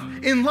stuff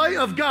in light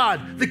of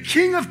God, the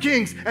King of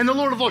Kings and the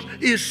Lord of Lords,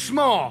 is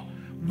small.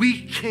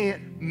 We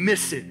can't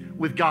miss it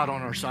with God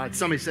on our side.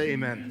 Somebody say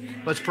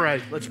amen. Let's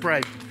pray. Let's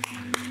pray.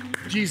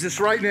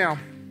 Jesus, right now,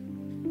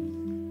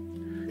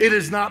 it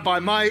is not by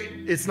might,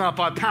 it's not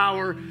by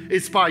power,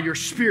 it's by your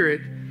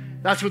Spirit.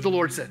 That's what the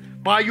Lord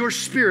said. By your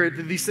Spirit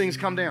that these things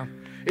come down.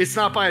 It's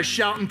not by a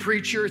shouting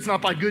preacher. It's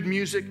not by good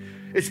music.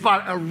 It's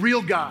by a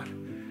real God.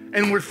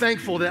 And we're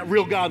thankful that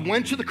real God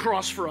went to the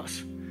cross for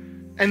us.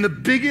 And the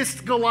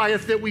biggest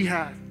Goliath that we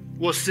had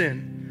was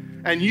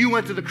sin. And you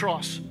went to the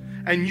cross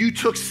and you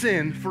took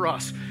sin for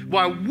us.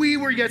 While we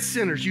were yet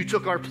sinners, you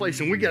took our place.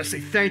 And we got to say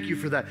thank you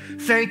for that.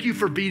 Thank you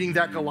for beating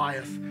that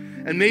Goliath.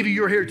 And maybe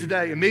you're here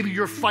today and maybe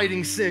you're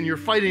fighting sin. You're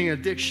fighting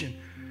addiction.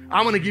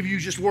 I'm going to give you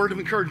just a word of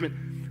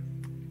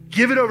encouragement.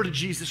 Give it over to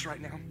Jesus right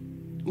now.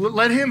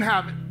 Let him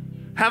have it.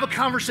 Have a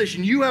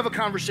conversation. You have a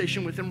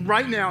conversation with him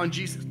right now in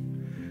Jesus.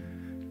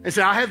 And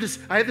say, I have this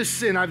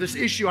sin, I have this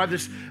issue, I have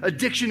this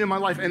addiction in my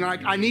life, and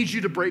I need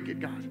you to break it,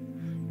 God.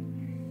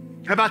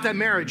 How about that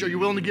marriage? Are you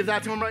willing to give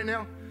that to him right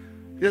now?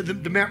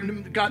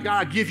 God,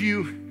 I give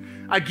you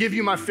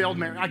my failed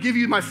marriage. I give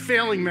you my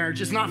failing marriage.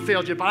 It's not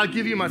failed yet, but I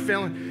give you my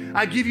failing.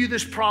 I give you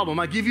this problem.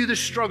 I give you this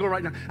struggle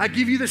right now. I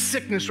give you this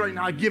sickness right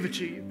now. I give it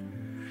to you.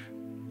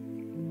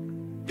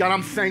 God,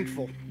 I'm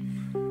thankful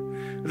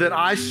that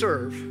I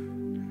serve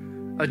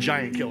a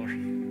giant killer.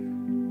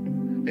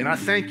 And I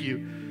thank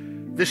you.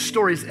 This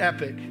story is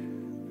epic,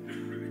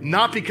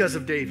 not because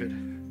of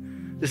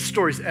David. This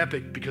story is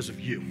epic because of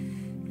you.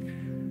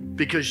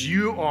 Because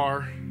you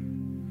are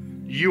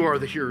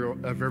the hero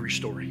of every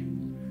story.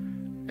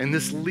 And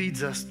this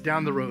leads us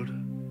down the road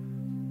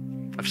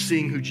of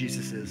seeing who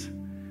Jesus is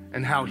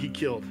and how he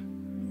killed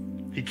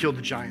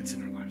the giants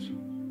in our lives.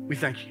 We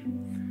thank you.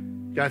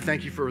 God, I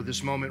thank you for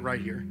this moment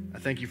right here. I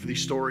thank you for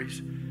these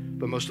stories.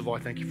 But most of all, I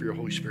thank you for your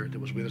Holy Spirit that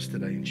was with us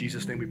today. In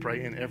Jesus' name we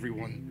pray, and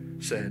everyone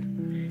said,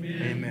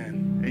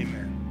 amen.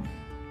 Amen.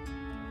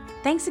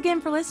 Thanks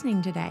again for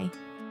listening today.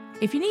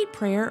 If you need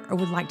prayer or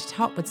would like to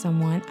talk with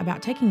someone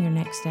about taking your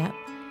next step,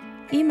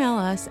 email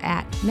us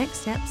at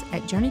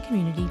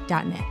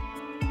nextsteps@journeycommunity.net.